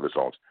we go to other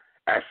songs.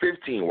 At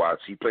 15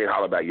 watts, he played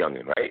 "Holla Back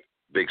Youngin'," right?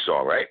 Big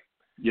song, right?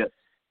 Yes.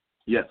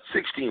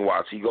 16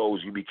 watts, he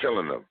goes, "You Be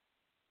Killing Them."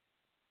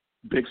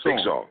 Big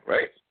song,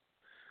 right?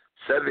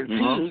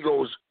 17, he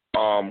goes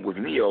with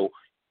Neo,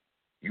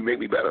 "You Make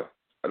Me Better."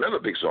 Another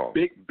big song.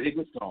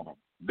 Biggest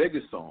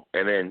song.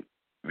 And then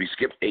we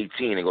skipped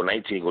 18 and go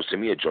 19, he goes to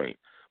Mia joint.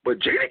 But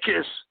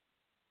Jadakiss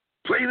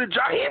plays the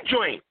Jaheim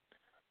joint.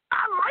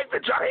 I like the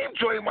Jaheim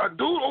joint, my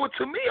dude. Over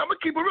to me, I'm going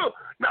to keep it real.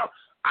 Now,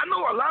 I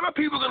know a lot of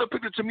people are going to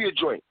pick the Tamia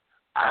joint.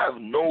 I have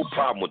no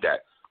problem with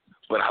that.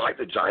 But I like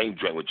the Jaheim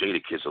joint with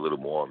Jadakiss a little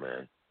more,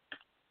 man.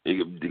 They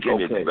give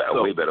me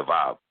a way better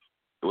vibe.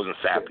 It wasn't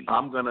sappy.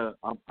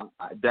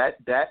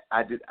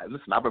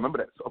 Listen, I remember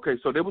that. Okay,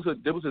 so there was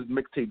this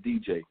mixtape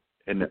DJ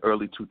in the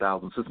early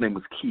 2000s. His name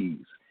was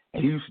Keys,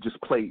 and he used to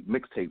just play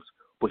mixtapes,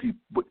 but he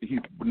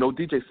no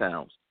DJ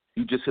sounds.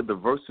 You just hear the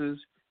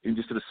verses, and you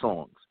just hear the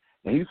songs.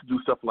 And he used to do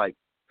stuff like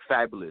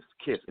Fabulous,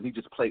 Kiss, and he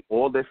just played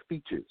all their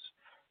features.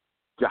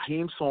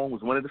 Jaheim's song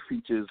was one of the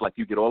features, like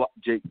you get all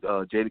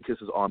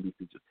Jadakiss's R&B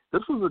features.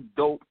 This was a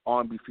dope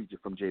R&B feature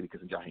from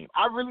Jadakiss and Jaheim.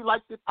 I really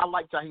liked it. I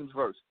liked Jaheim's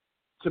verse.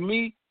 To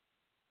me,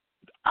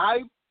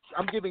 I'm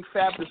giving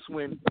Fab this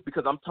win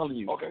because I'm telling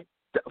you,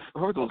 the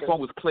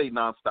song was played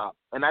nonstop,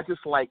 and I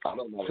just like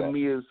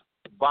Tamia's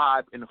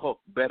vibe and hook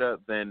better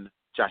than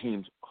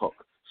Jaheim's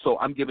hook. So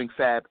I'm giving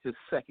Fab his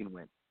second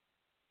win.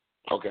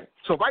 Okay.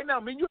 So right now,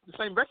 me and you have the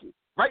same record.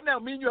 Right now,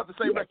 me and you have the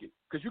same record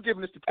because you're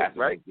giving this to Kiss, After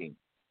right? 19.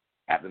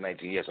 After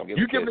 19, yes, I'm giving.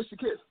 You're giving this to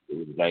Kiss. It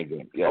was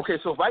 19. Yes. Okay,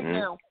 so right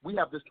now we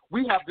have this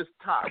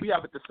tie. We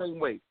have it the same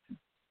way.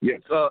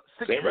 Yes.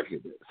 Same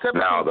record.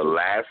 Now the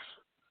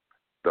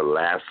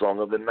last song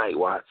of the night,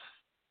 Watts.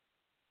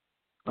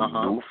 We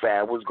knew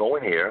Fab was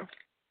going here.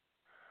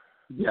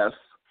 Yes.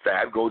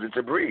 Fab goes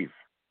into Breathe.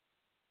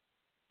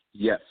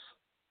 Yes.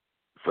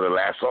 For the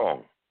last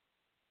song.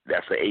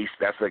 That's an ace.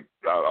 That's a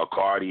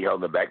card he held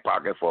in the back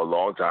pocket for a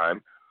long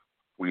time.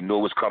 We knew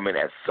it was coming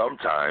at some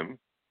time.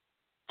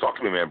 Talk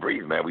to me, man.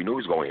 Breathe, man. We knew he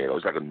was going here. It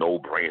was like a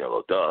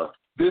no-brainer. Duh.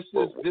 This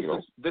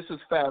is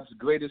Fab's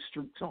greatest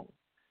street song.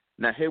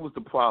 Now, here was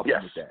the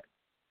problem with that.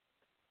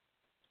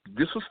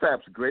 This was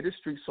Fab's greatest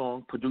street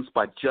song, produced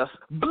by Just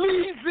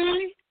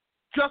Bleezy.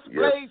 Just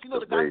Blaze, you know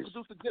the guy who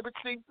produced the Exhibit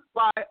C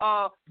by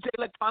Jay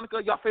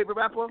Electronica, your favorite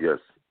rapper. Yes.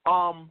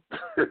 So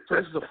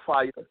this is a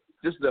fire.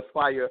 This is a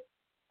fire.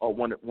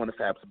 One of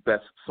Fab's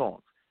best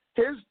songs.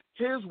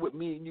 Here's what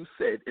me and you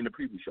said in the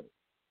preview show.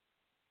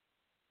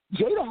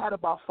 Jada had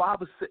about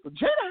 5 or 6.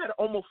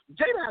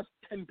 Jada has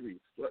 10 breathes.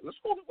 Let's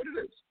call it what it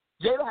is.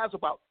 Jada has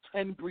about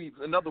 10 breathes.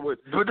 In other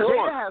words, that's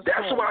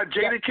why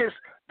Jadakiss.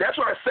 That's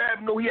why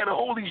Fab knew he had to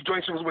hold these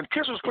joints. Because when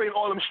Kiss was playing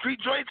all them street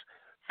joints,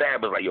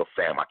 Fab was like, "Yo,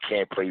 fam, I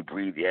can't play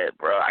Breathe yet,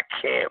 bro. I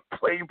can't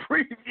play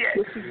Breathe yet.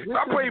 If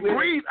I play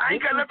Breathe, I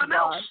ain't got nothing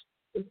else."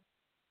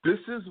 This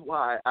is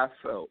why I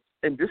felt.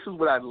 And this is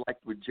what I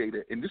liked with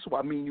Jada, and this is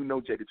why me and you know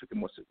Jada took it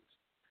more serious.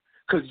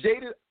 Because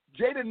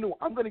Jada knew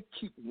I'm going to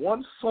keep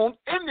one song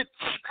in the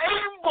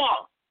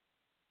chamber.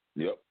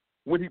 Yep.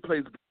 When he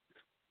plays.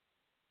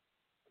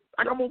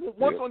 I got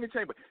one song in the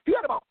chamber. He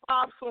had about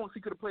 5 songs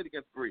he could have played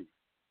against Breathe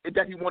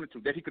that he wanted to,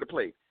 that he could have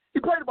played. He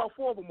played about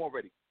 4 of them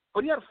already.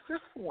 But he had a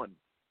 5th one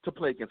to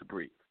play against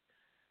Breathe.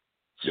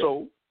 Yep.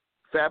 So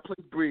Fab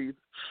plays Breathe,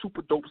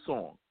 super dope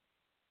song.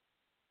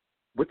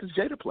 What does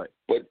Jada play?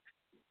 But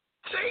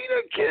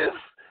Jada Kiss,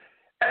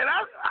 and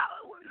I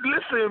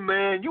listen,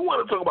 man. You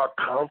want to talk about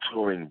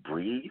contouring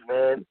Breathe,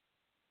 man?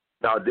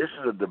 Now this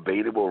is a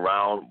debatable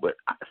round, but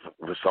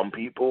for some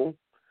people,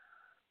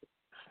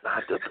 it's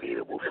not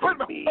debatable for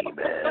me,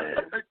 man.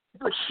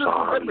 I'm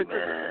sorry,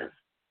 man.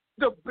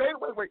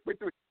 Wait.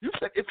 You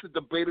said it's a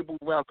debatable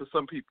round for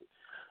some people.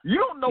 You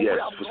don't know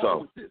where I'm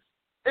going with this.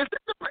 Is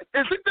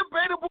it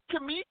debatable to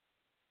me?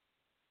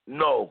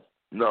 No.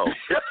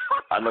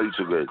 I know you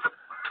too good.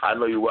 I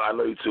know you well. I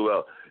know you too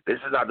well. This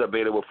is not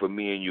debatable for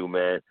me and you,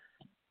 man.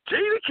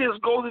 Jada Kiss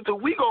goes into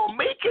 "We Gonna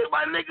Make It,"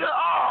 my nigga.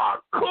 Oh,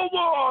 come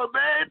on,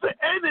 man. To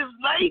end this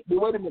night,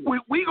 wait a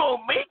minute. We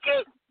gonna make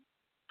it.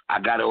 I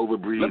gotta over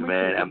Breathe,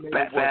 man. And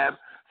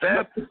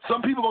Fab.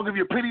 Some people gonna give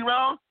you a pity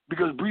round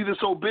because Breathe is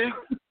so big.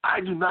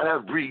 I do not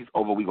have Breathe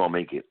over "We Gonna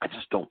Make It." I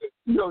just don't.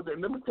 Let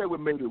me tell you what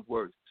made it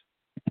worse.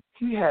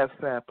 He had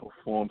Fab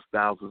perform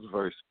Styles'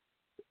 verse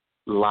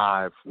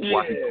live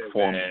while he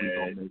performed "We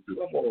Gonna Make It."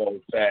 Come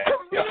on, Fab.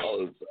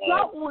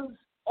 That was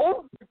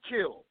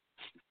overkill.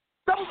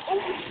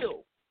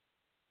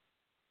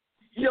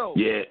 Yo,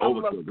 yeah,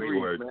 overkill. Great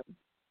word. Man.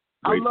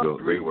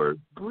 Great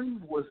word.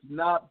 Breathe was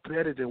not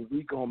better than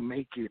 "We Gonna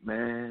Make It,"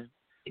 man.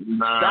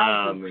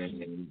 Nah,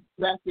 man.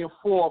 Back and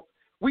forth.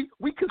 We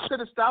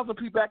consider Styles and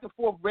P back and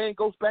forth. Rain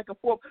goes back and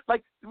forth.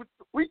 Like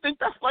we think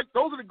that's like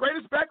those are the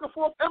greatest back and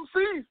forth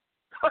MCs.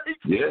 Like,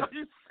 yeah. Are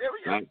you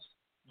serious? Nice.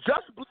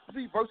 Just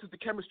Blizzy versus the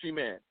Chemistry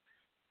Man.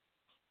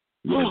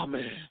 Yeah. Oh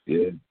man.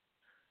 Yeah.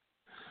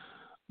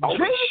 I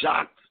was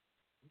shocked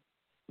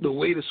the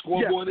way the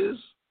scoreboard is.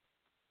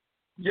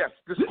 Yes,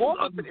 the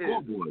scoreboard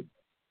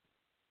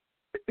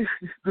is.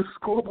 The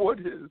scoreboard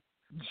is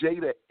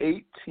Jada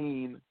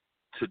 18-2.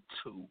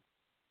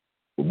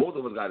 Well, both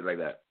of us got it like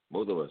that.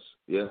 Both of us.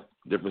 Yeah.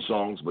 Different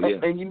songs, but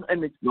yeah.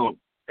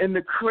 And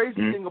the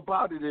crazy thing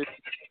about it is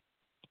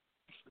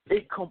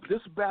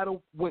this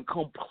battle went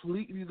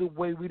completely the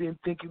way we didn't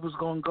think it was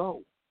going to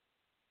go.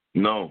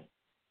 No.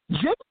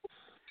 Yeah.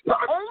 The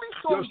only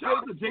song shout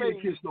out to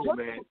Jada Kiss, though,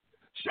 man.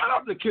 Shout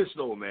out to Kiss,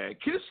 though, man.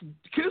 Kiss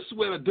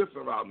went a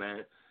different route,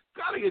 man.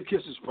 Gotta give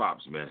Kiss his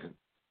props, man.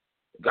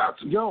 Got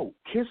to. Yo,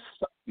 Kiss,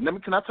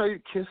 can I tell you,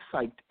 Kiss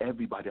psyched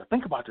everybody.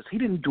 Think about this. He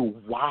didn't do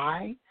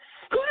Why.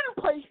 He didn't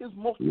play his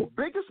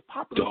biggest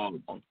popular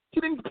song. He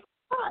didn't play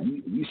Why.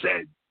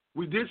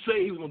 We did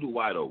say he was going to do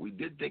Why, though. We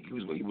did think he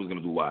was going to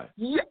do Why.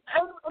 Yeah,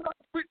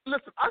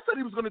 listen, I said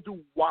he was going to do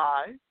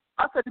Why.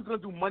 I said he was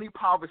going to do Money,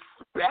 Power,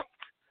 Respect.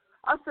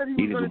 I said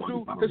he was going to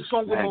do his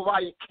song with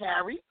Mariah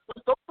Carey.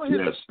 Those were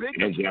his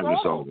biggest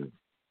songs.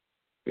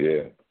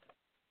 Yeah.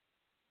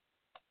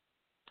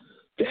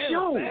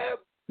 Yo,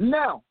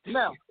 now,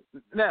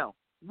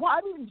 why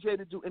didn't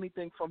Jada do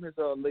anything from his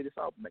latest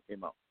album that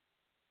came out?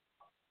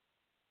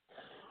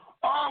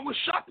 It was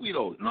shocked me,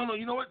 though. No,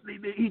 you know what?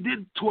 He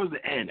did towards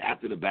the end,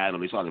 after the battle,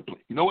 they started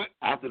playing. You know what?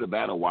 After the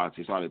battle,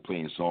 they started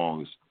playing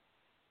songs.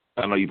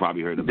 I know you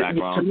probably heard the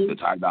background, the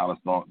Ty Dolla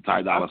song.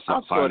 Ty Dolla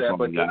song.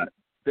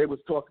 They was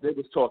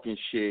talking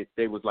shit.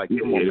 They was like,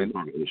 come on, man.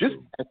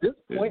 At this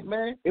point,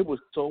 man, it was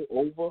so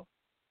over.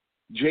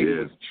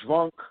 Jada was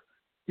drunk.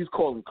 He's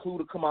calling Clue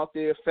to come out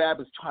there. Fab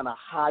is trying to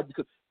hide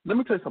because let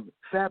me tell you something.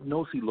 Fab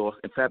knows he lost,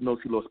 and Fab knows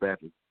he lost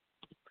badly.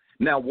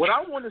 Now, what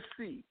I want to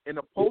see in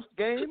the post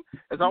game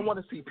is I want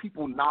to see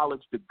people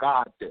knowledge the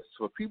God this.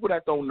 For people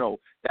that don't know,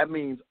 that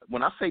means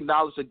when I say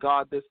knowledge the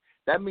God this,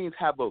 that means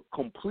have a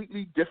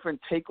completely different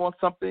take on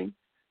something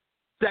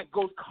that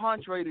goes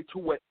contrary to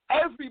what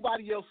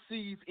everybody else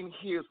sees and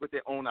hears with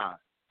their own eyes.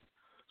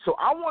 So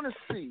I want to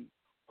see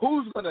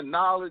who's going to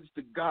knowledge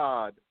the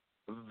God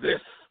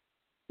this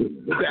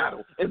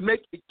battle and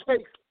make a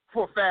case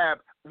for Fab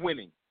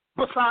winning.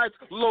 Besides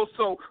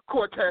Loso,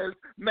 Cortez,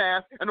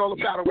 Math, and all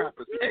the battle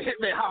rappers, and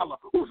Hitman Holla,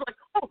 who's like,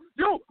 oh,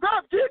 yo,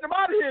 Fab, getting him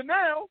out of here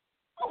now.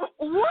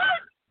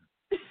 What?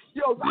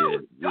 Yo,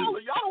 y'all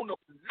don't know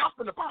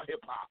nothing about hip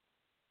hop.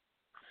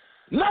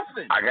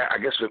 Nothing. I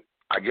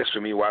guess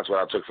for me, what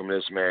I took from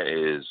this, man,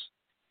 is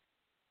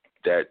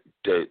that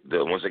the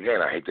once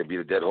again, I hate to beat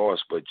a dead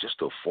horse, but just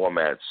the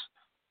formats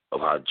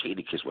of how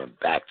Jada Kiss went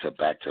back to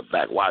back to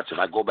back. Watch, if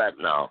I go back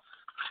now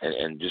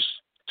and just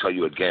tell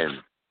you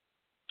again,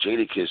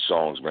 Jada Kiss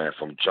songs, man,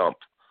 from Jump,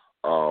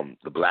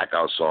 the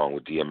Blackout song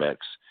with DMX,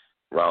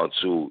 Round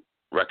 2,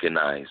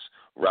 Recognize,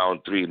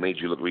 Round 3, Made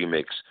You Look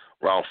Remix,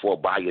 Round 4,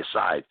 By Your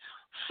Side.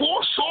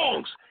 4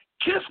 songs,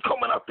 Kiss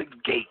coming out the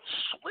gate,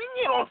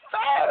 swinging on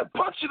Fab,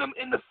 punching him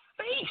in the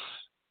face.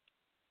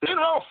 Then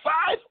round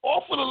 5,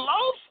 All for the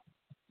Love.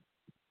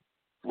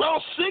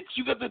 Round 6,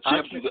 you got the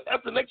Chips, you got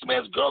After Next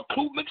Man's Girl,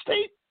 Clue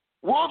mixtape.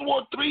 World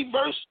War 3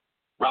 verse,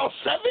 round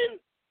 7.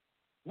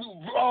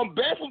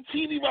 Banned from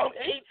TV, round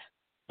 8.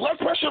 Blood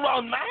Pressure,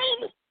 round 9.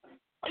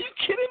 Are you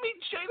kidding me,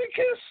 Jada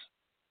Kiss?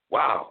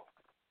 Wow.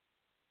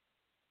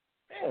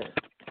 Man.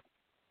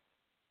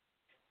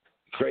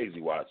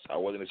 Crazy, Watts. I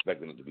wasn't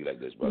expecting it to be like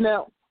this, brother.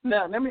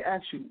 Now, let me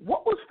ask you,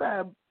 what do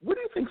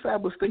you think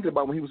Fab was thinking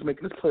about when he was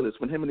making his playlist,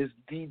 when him and his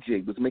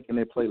DJ was making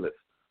their playlist?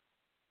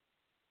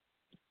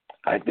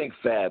 I think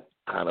Fab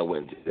kind of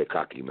went to the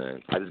cocky,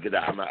 man. I just get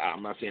that.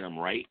 I'm not saying I'm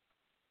right.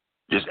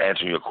 Just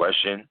answering your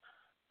question.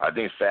 I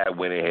think Fab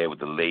went ahead with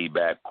the laid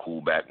back,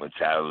 cool back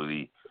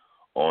mentality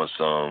on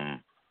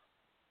some.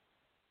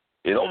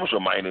 It almost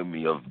reminded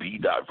me of B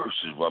Dot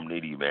versus Rum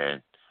Nitty,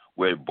 man,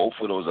 where both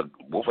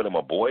of them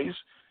are boys,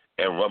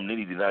 and Rum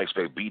Nitty did not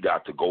expect B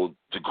Dot to go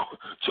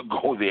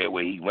there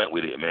where he went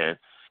with it, man,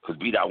 because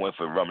B Dot went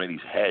for Rum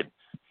Nitty's head.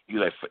 He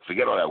was like,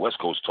 forget all that West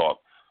Coast talk.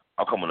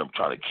 I'm coming up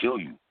trying to kill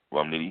you,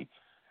 Rum Nitty.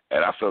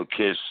 And I felt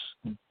Kiss.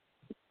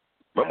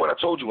 Remember what I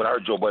told you when I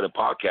heard Joe Budden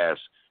podcast,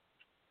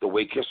 the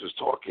way Kiss was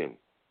talking.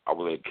 I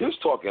was like, Kiss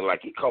talking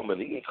like he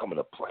ain't coming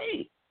to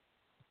play.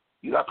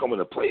 He's not coming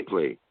to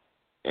play.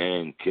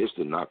 And Kiss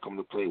did not come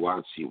to play.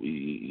 Watch,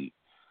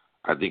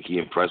 I think he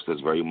impressed us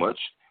very much.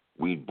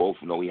 We both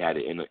know he had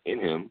it in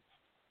him.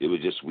 It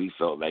was just we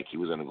felt like he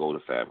was going to go the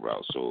Fab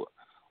route. So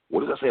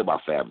what does that say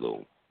about Fab,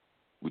 though?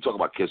 We talk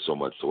about Kiss so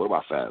much. So what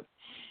about Fab?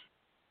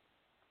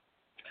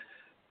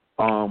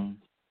 I'm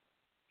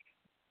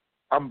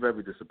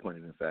very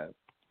disappointed in Fab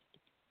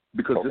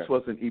because this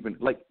wasn't even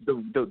like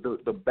the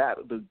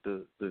battle.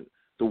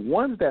 The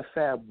ones that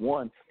Fab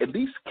won. At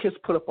least Kiss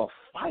put up a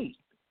fight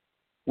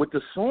with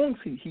the songs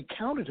he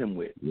countered him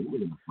with. He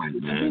wasn't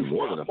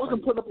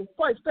putting up a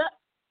fight.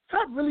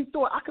 Fab really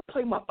thought I could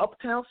play my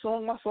Uptown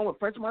song, my song with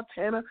French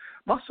Montana,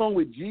 my song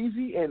with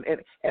Jeezy, and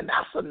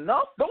that's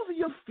enough. Those are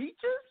your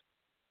features.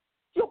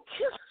 Yo,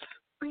 Kiss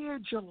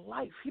spared your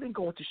life. He didn't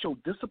go into Show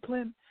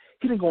Discipline.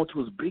 He didn't go into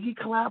his Biggie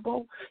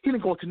collabo. He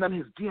didn't go into none of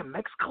his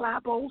DMX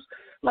collabos.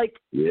 Like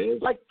Kiss.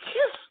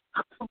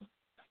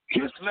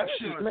 Kiss left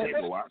shit on the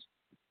table, watch.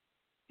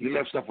 He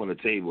left stuff on the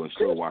table and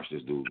still watched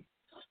this dude.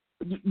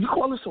 You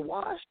call this a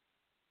wash?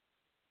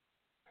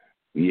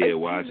 Yeah,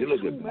 watch. It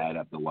looked bad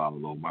after a while,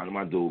 though.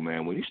 My dude,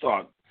 man, when you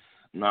start,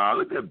 it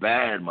looked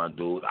bad, my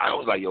dude. I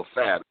was like, yo,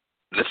 Fab,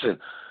 listen,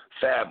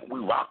 Fab, we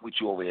rock with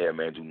you over here,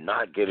 man. Do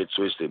not get it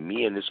twisted.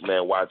 Me and this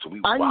man, Watson, we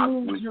rock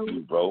with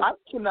you, bro. I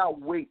cannot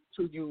wait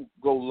till you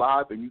go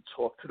live and you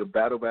talk to the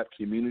battle rap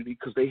community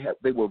because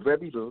they were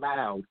very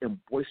loud and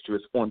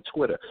boisterous on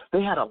Twitter.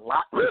 They had a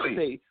lot to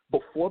say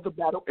before the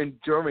battle and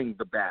during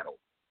the battle.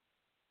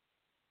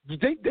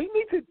 They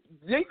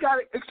got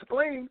to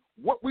explain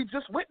what we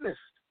just witnessed.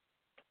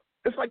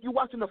 It's like you're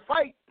watching a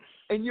fight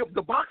and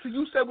the boxer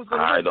you said was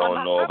going to win. I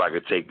don't know if I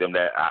could take them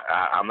that.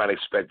 I'm not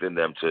expecting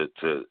them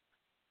to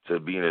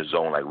be in a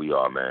zone like we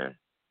are, man.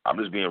 I'm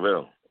just being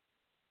real.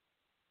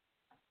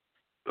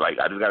 Like,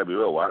 I just got to be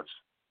real, Watts.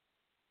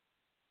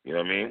 You know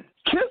what I mean?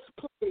 Kiss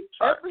played,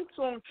 every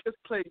song Kiss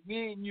played,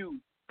 me and you,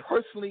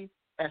 personally,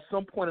 at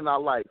some point in our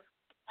life,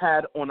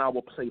 had on our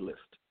playlist.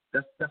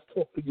 That's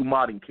talk for you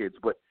modern kids.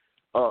 But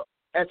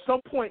at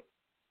some point,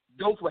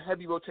 those were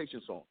heavy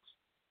rotation songs.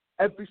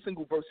 Every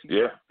single verse he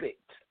spit.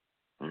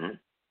 Mm-hmm.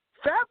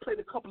 Fab played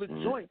a couple of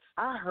joints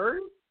I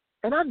heard,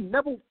 and I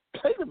never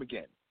played them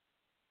again.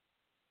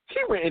 He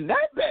went in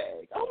that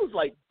bag. I was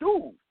like,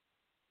 dude.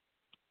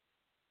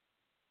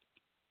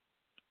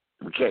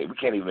 We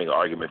can't even make an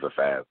argument for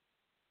Fab.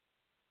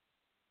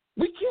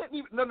 We can't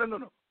even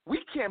no.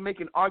 We can't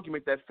make an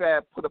argument that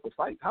Fab put up a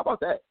fight. How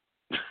about that?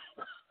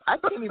 I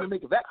can't even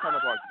make that kind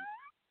of argument.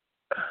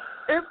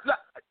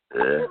 I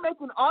can make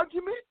an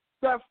argument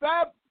that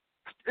Fab,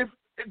 if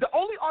the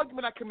only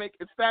argument I can make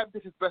is Fab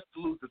did his best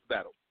to lose this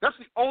battle. That's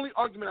the only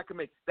argument I can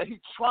make, that he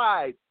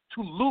tried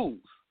to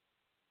lose.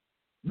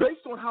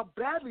 Based on how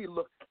badly it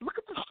looked. Look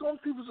at the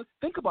songs he was,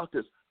 think about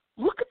this.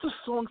 Look at the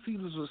songs he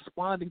was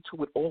responding to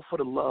with All for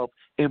the Love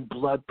and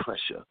Blood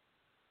Pressure.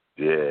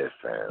 Yeah,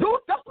 fam.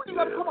 Dude, that's when you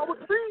got to come out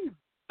with Breathe.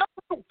 That's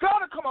when you got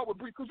to come out with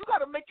Breathe, because you got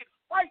to make it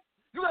fight.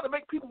 You got to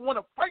make people want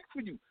to fight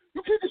for you.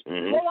 You can't just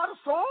throw out a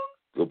song.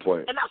 Good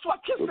point. And that's why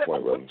Kiss said,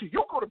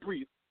 you go to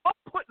Breathe. I'm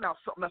putting out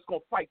something that's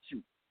going to fight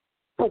you.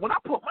 But when I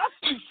put my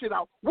street shit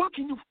out, what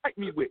can you fight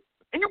me with?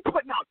 And you're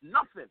putting out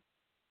nothing.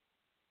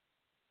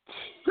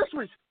 This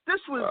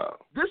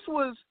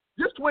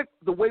went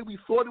the way we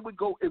thought it would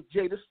go if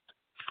Jada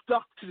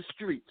stuck to the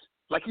streets.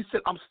 Like he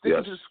said, I'm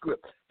sticking to the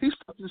script. He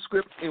stuck to the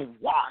script and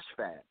washed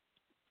Fab.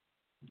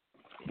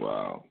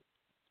 Wow.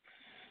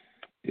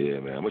 Yeah,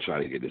 man. I'm gonna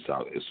try to get this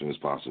out as soon as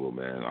possible,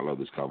 man. I love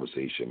this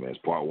conversation, man. It's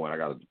part one.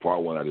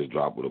 Part one I just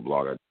dropped with a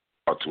blog.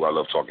 Part two, I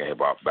love talking hip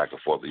hop back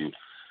and forth with you.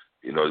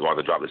 You know, I want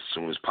to drop this as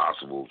soon as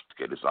possible to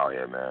get this out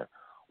here, man.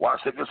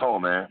 Watch, take this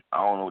home, man. I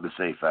don't know what to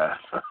say, Fab.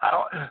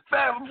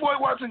 Fab, before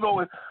Watson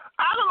going,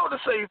 I don't know what to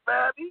say,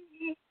 Fab.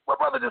 My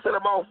brother just said a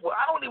mouthful.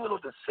 I don't even know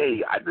what to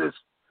say. I just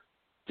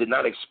did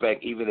not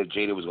expect, even if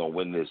Jada was going to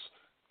win this,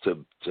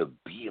 to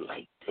be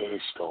like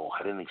this, though.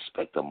 I didn't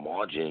expect the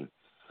margin.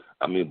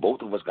 I mean,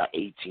 both of us got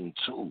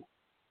 18-2.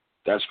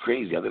 That's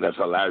crazy. I think that's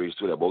hilarious,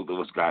 too, that both of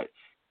us got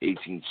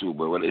 18-2.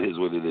 But what it is,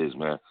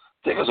 man.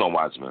 Take us home,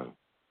 Watts, man.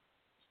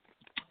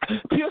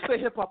 PSA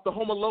Hip Hop, the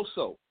home of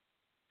Loso.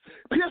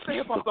 PSA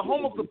Hip Hop, the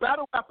home of the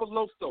battle rapper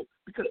Loso,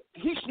 because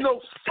he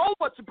knows so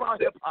much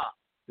about hip hop.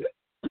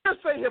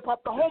 PSA Hip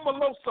Hop, the home of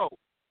Loso.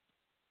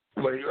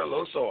 Well, you're a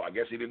Loso. I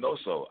guess he didn't know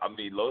so. I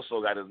mean,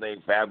 Loso got his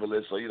name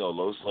Fabulous, so you know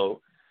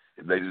Loso.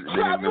 Maybe you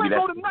ain't that's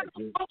go to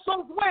nothing.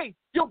 Loso's Way,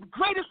 your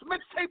greatest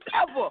mixtape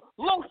ever.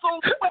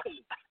 Loso's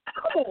Way.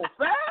 Come on,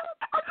 Fab.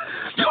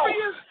 Yo,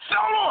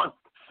 hold on.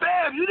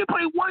 Fab, you didn't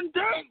play one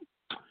day?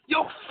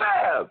 Yo,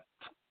 Fab.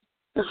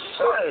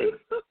 Say.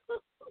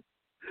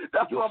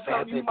 That's what I'm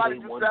telling you. You might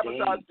have just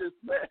sabotaged this,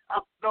 man. I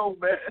don't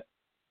know, man.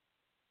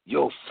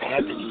 Yo,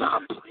 Fab did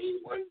not play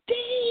one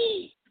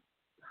day.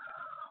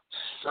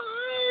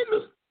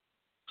 Son.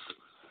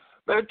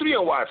 Man, 3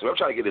 on Watson. I'm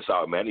trying to get this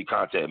out, man. I need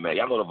content, man.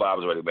 Y'all know the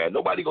vibes already, man.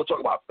 Nobody gonna talk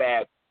about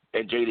Fab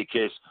and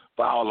Jadakiss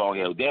for how long?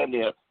 You know, damn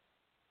near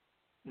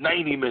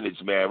 90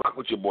 minutes, man. Rock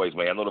with your boys,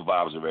 man. I know the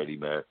vibes already,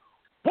 man.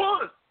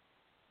 1.